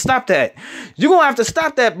gonna have to stop that. You're gonna have to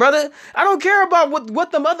stop that, brother. I don't care about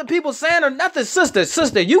what them other people saying or nothing.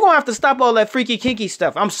 Sister, you're gonna have to stop all that freaky kinky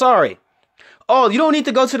stuff. I'm sorry. Oh, you don't need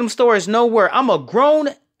to go to them stores nowhere. I'm a grown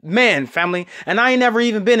man, family, and I ain't never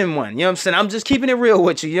even been in one. You know what I'm saying? I'm just keeping it real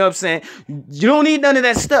with you. You know what I'm saying? You don't need none of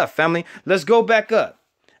that stuff, family. Let's go back up.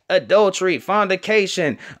 Adultery,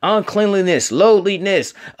 fornication, uncleanliness,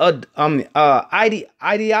 lowliness,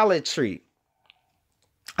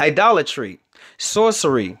 idolatry,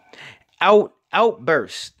 sorcery,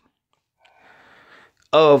 outburst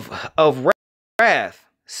of wrath,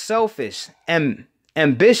 selfish,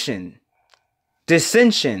 ambition,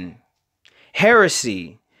 dissension,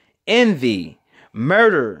 heresy, envy,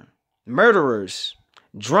 murderers,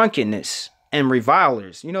 drunkenness, and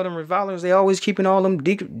revilers. You know them revilers? They always keeping all them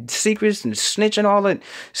secrets and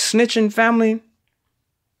snitching, family.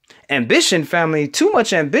 Ambition, family. Too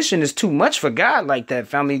much ambition is too much for God like that,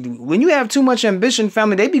 family. When you have too much ambition,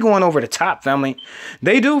 family, they be going over the top, family.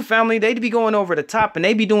 They do, family. They be going over the top, and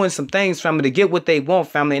they be doing some things, family, to get what they want,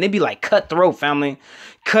 family. And they be like cutthroat, family.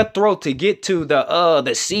 Cutthroat to get to the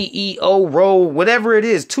CEO role, whatever it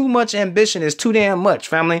is. Too much ambition is too damn much,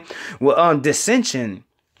 family. Well, dissension.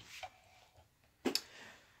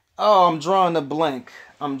 Oh, I'm drawing a blank.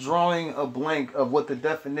 I'm drawing a blank of what the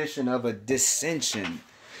definition of a dissension.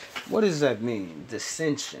 What does that mean?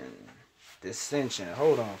 Dissension.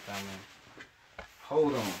 Hold on, family.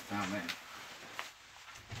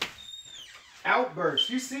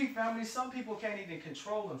 Outbursts. You see, family, some people can't even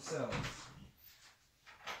control themselves.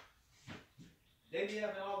 They be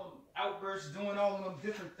having all them outbursts, doing all of them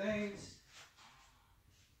different things.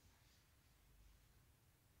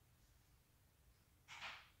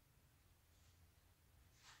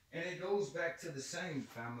 And it goes back to the same,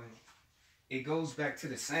 family. It goes back to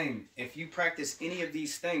the same. If you practice any of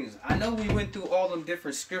these things, I know we went through all them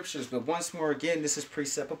different scriptures, but once more again, this is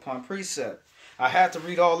precept upon precept. I had to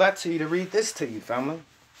read all that to you to read this to you, family.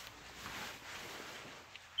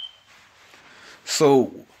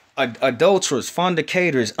 So, adulterers,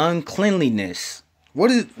 fornicators, uncleanliness. What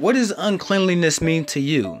does uncleanliness mean to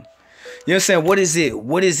you? You know what I'm saying?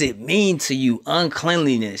 What does it mean to you?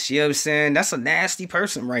 Uncleanliness. You know what I'm saying? That's a nasty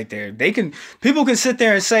person right there. People can sit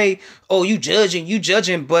there and say, oh, you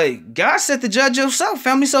judging, but God said to judge yourself,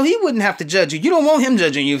 family, so he wouldn't have to judge you. You don't want him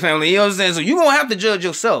judging you, family. You know what I'm saying? So you're gonna have to judge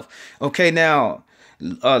yourself. Okay, now,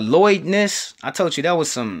 Lloydness, I told you that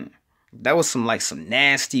was some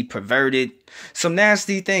nasty, perverted, some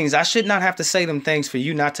nasty things. I should not have to say them things for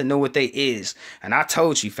you not to know what they is. And I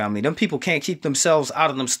told you, family, them people can't keep themselves out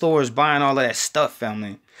of them stores buying all of that stuff,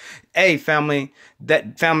 family. Hey, family,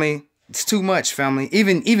 it's too much, family.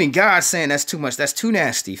 Even God saying that's too much. That's too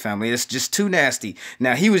nasty, family. It's just too nasty.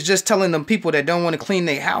 Now, he was just telling them people that don't want to clean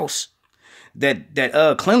their house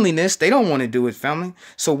that cleanliness, they don't want to do it, family.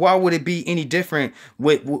 So why would it be any different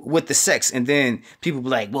with the sex? And then people be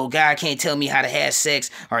like, well, God can't tell me how to have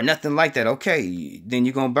sex or nothing like that. Okay, then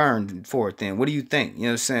you're gonna burn for it then. What do you think? You know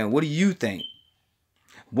what I'm saying? What do you think?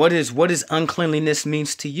 What is uncleanliness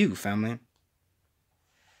means to you, family?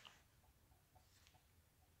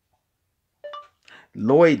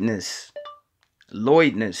 Lloydness.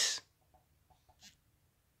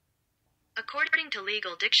 According to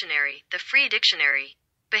Legal Dictionary, the Free Dictionary,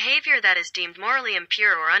 behavior that is deemed morally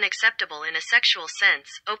impure or unacceptable in a sexual sense,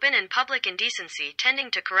 open and public indecency tending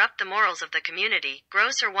to corrupt the morals of the community,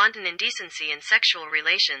 gross or wanton indecency in sexual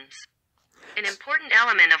relations. An important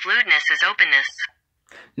element of lewdness is openness.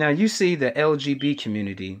 Now you see the LGBT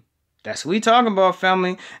community. That's what we talking about,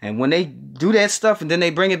 family. And when they do that stuff and then they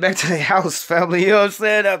bring it back to their house, family, you know what I'm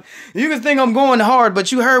saying? You can think I'm going hard,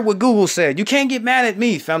 but you heard what Google said. You can't get mad at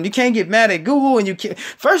me, family. You can't get mad at Google, and you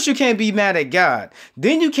can't be mad at God.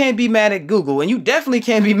 Then you can't be mad at Google, and you definitely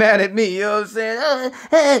can't be mad at me. You know what I'm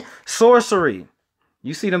saying? Sorcery.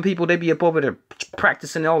 You see them people, they be up over there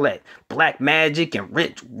practicing all that black magic and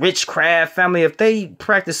witchcraft, family. If they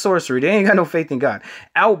practice sorcery, they ain't got no faith in God.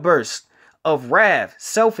 Outbursts of wrath,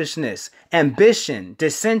 selfishness, ambition,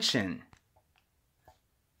 dissension.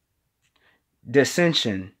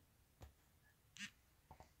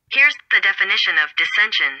 Here's the definition of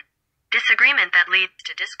dissension. Disagreement that leads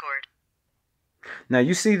to discord. Now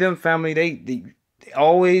you see them, family, they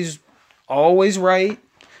always right.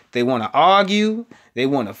 They want to argue. They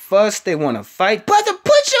want to fuss. They want to fight. Brother,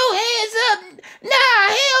 put your hands up. Nah,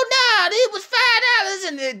 hell nah. It was $5.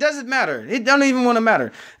 And doesn't matter. It don't even want to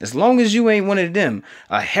matter. As long as you ain't one of them.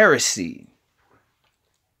 A heresy.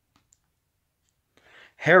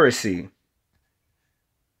 Heresy.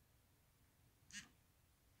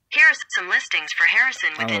 Here are some listings for Harrison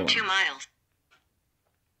within 2 miles.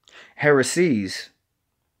 Heresies.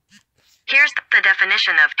 Here's the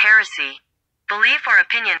definition of heresy. Belief or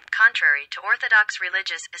opinion contrary to orthodox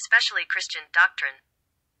religious, especially Christian, doctrine.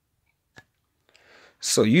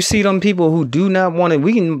 So you see them people who do not want to,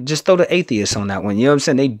 we can just throw the atheists on that one. You know what I'm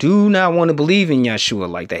saying? They do not want to believe in Yeshua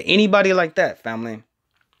like that. Anybody like that, family.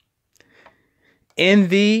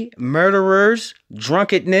 Envy, murderers,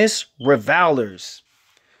 drunkenness, revilers.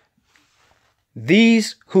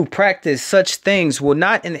 These who practice such things will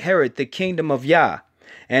not inherit the kingdom of Yah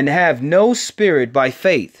and have no spirit by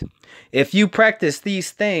faith. If you practice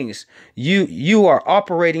these things, you are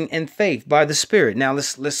operating in faith by the Spirit. Now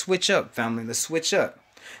let's switch up, family. Let's switch up.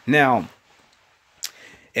 Now,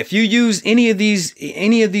 if you use any of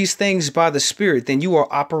these things by the Spirit, then you are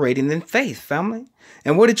operating in faith, family.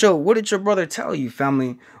 And what did your brother tell you,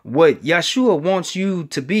 family? What Yeshua wants you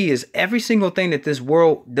to be is every single thing that this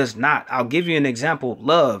world does not. I'll give you an example.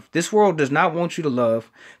 Love. This world does not want you to love.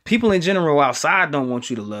 People in general outside don't want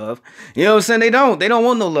you to love. You know what I'm saying? They don't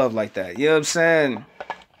want no love like that. You know what I'm saying?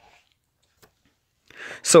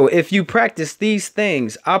 So if you practice these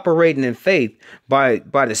things, operating in faith by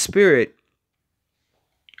the Spirit.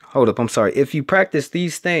 Hold up, I'm sorry. If you practice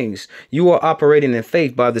these things, you are operating in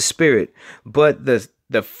faith by the Spirit. But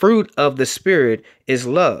the fruit of the Spirit is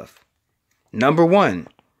love. Number 1.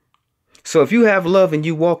 So if you have love and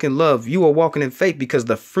you walk in love, you are walking in faith because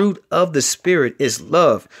the fruit of the Spirit is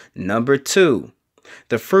love. Number 2,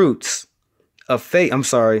 the fruits of faith. I'm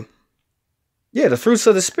sorry. Yeah, the fruits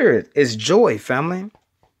of the Spirit is joy, family.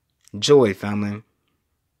 Joy, family.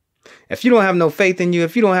 If you don't have no faith in you,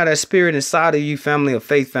 if you don't have that spirit inside of you, family, of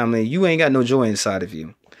faith, family, you ain't got no joy inside of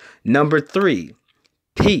you. Number 3,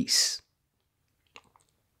 peace.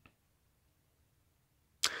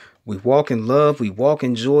 We walk in love, we walk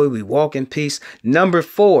in joy, we walk in peace. Number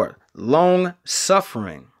 4, long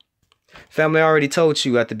suffering. Family, I already told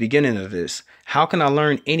you at the beginning of this. How can I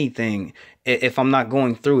learn anything if I'm not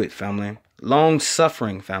going through it, family? Long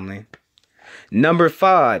suffering, family. Number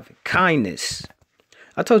 5, kindness.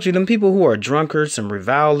 I told you them people who are drunkards and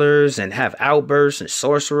revilers and have outbursts and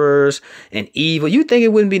sorcerers and evil. You think it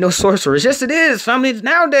wouldn't be no sorcerers? Yes, it is, family.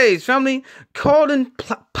 Nowadays, family, cauldron,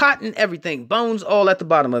 pot and everything. Bones all at the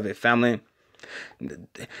bottom of it, family.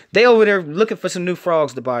 They over there looking for some new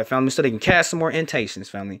frogs to buy, family, so they can cast some more incantations,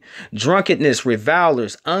 family. Drunkenness,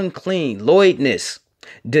 revilers, unclean, lewdness,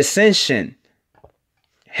 dissension,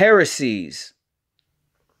 heresies,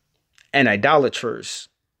 and idolaters.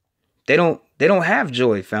 They don't have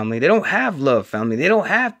joy, family. They don't have love, family. They don't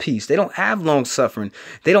have peace. They don't have long suffering.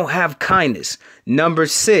 They don't have kindness. Number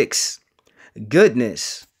 6,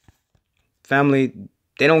 goodness. Family,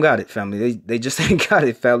 they don't got it, family. They just ain't got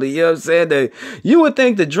it, family. You know what I'm saying? You would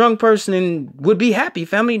think the drunk person would be happy,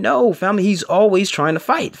 family. No, family, he's always trying to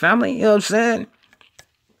fight, family. You know what I'm saying?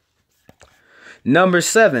 Number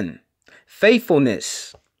 7,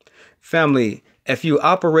 faithfulness. Family, if you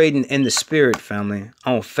operating in the Spirit, family,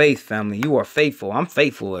 on faith, family, you are faithful. I'm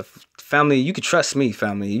faithful. If family, you can trust me,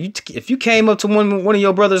 family. If you came up to one of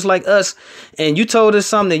your brothers like us and you told us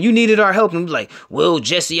something and you needed our help and like, well,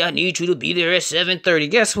 Jesse, I need you to be there at 7:30.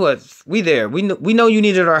 Guess what? We there. We know you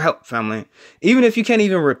needed our help, family. Even if you can't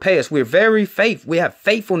even repay us, we're very faithful. We have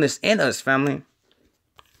faithfulness in us, family.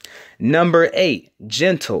 Number 8,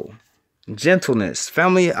 gentle. Gentleness.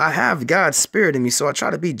 Family, I have God's spirit in me, so I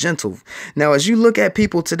try to be gentle. Now, as you look at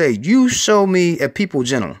people today, you show me if people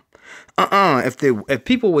gentle. If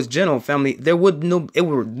people was gentle, family, it would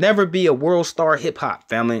never be a world star hip hop,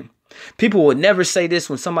 family. People would never say this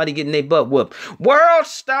when somebody getting their butt whooped. World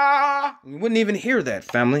star! You wouldn't even hear that,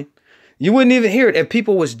 family. You wouldn't even hear it if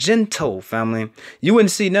people was gentle, family. You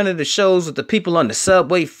wouldn't see none of the shows with the people on the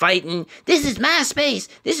subway fighting. This is my space.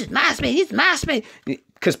 This is my space. This is my space.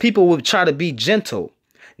 Because people would try to be gentle.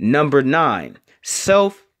 Number 9,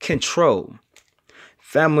 self-control.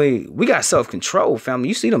 Family, we got self-control, family.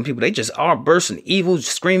 You see them people, they just are bursting, evil,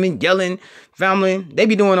 screaming, yelling. Family, they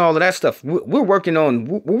be doing all of that stuff. We're working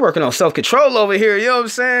on self-control over here. You know what I'm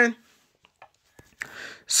saying?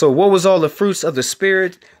 So what was all the fruits of the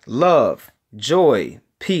Spirit? Love, joy,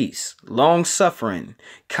 peace, long-suffering,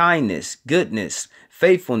 kindness, goodness,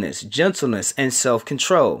 faithfulness, gentleness, and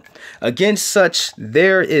self-control. Against such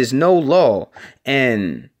there is no law,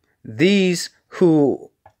 and these who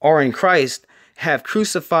are in Christ have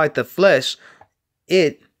crucified the flesh,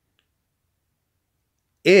 it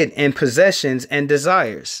and possessions and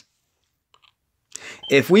desires.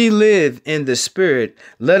 If we live in the Spirit,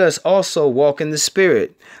 let us also walk in the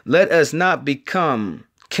Spirit. Let us not become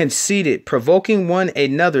conceited, provoking one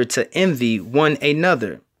another to envy one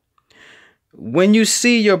another. When you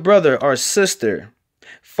see your brother or sister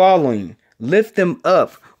falling, lift them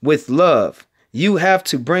up with love. You have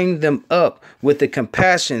to bring them up with the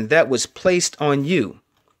compassion that was placed on you.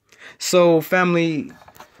 So, family,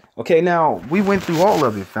 okay, now we went through all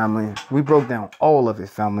of it, family. We broke down all of it,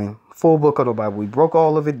 family. Full book of the Bible. We broke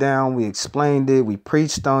all of it down. We explained it. We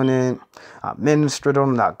preached on it. I ministered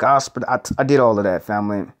on it. I gospel. I did all of that,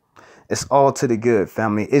 family. It's all to the good,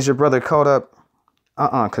 family. Is your brother caught up?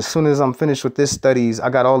 Because soon as I'm finished with this studies, I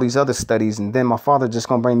got all these other studies. And then my father just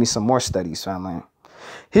going to bring me some more studies, family.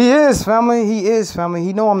 He is, family. He is, family.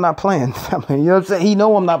 He know I'm not playing, family. You know what I'm saying? He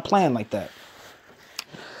know I'm not playing like that.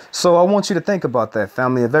 So I want you to think about that,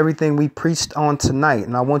 family, of everything we preached on tonight.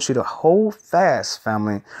 And I want you to hold fast,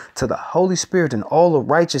 family, to the Holy Spirit and all the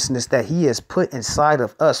righteousness that he has put inside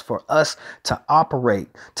of us for us to operate,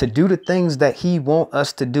 to do the things that he wants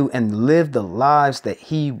us to do and live the lives that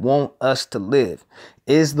he wants us to live.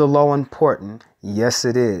 Is the law important? Yes,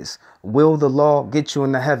 it is. Will the law get you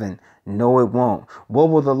into heaven? No, it won't. What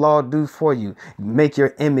will the law do for you? Make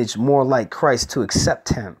your image more like Christ to accept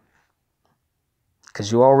him. Because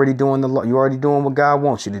you're already doing the law. You're already doing what God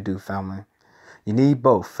wants you to do, family. You need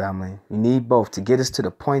both, family. You need both to get us to the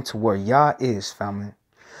point to where Yah is, family.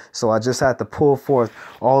 So I just had to pull forth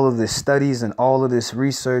all of this studies and all of this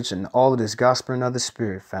research and all of this gospel of the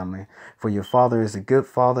Spirit, family. For your Father is a good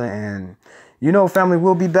Father. And, you know, family,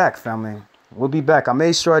 we'll be back, family. We'll be back. I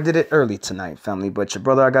made sure I did it early tonight, family. But your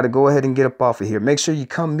brother, I got to go ahead and get up off of here. Make sure you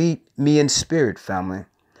come meet me in spirit, family.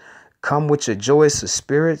 Come with your joyous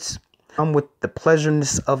spirits. Come with the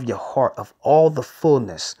pleasureness of your heart, of all the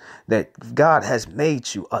fullness that God has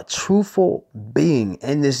made you a truthful being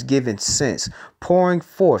in this given sense, pouring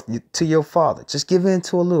forth to your Father. Just give in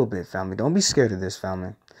to a little bit, family. Don't be scared of this,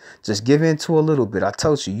 family. Just give in to a little bit. I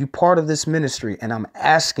told you, you part of this ministry, and I'm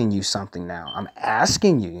asking you something now. I'm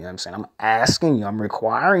asking you, you know what I'm saying? I'm asking you, I'm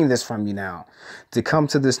requiring this from you now to come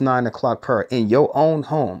to this 9 o'clock prayer in your own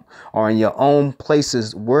home or in your own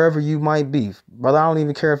places, wherever you might be. Brother, I don't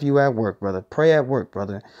even care if you at work, brother. Pray at work,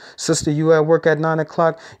 brother. Sister, you at work at 9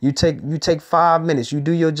 o'clock. You take 5 minutes. You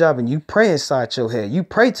do your job and you pray inside your head. You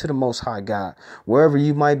pray to the Most High God, wherever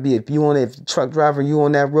you might be. If truck driver, you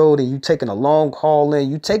on that road and you taking a long haul in,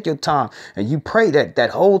 you take your time and you pray that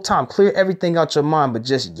whole time. Clear everything out your mind, but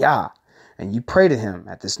just Yah. And you pray to him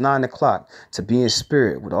at this 9 o'clock to be in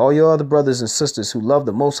spirit with all your other brothers and sisters who love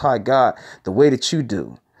the Most High God the way that you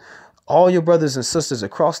do. All your brothers and sisters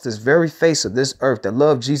across this very face of this earth that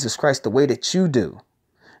love Jesus Christ the way that you do.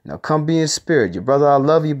 Now come be in spirit. Your brother, I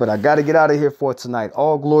love you, but I got to get out of here for tonight.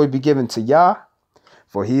 All glory be given to Yah,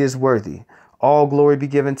 for he is worthy. All glory be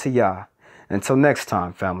given to Yah. Until next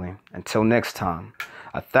time, family. Until next time.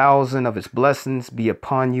 1,000 of his blessings be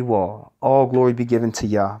upon you all. All glory be given to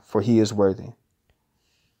Yah, for he is worthy.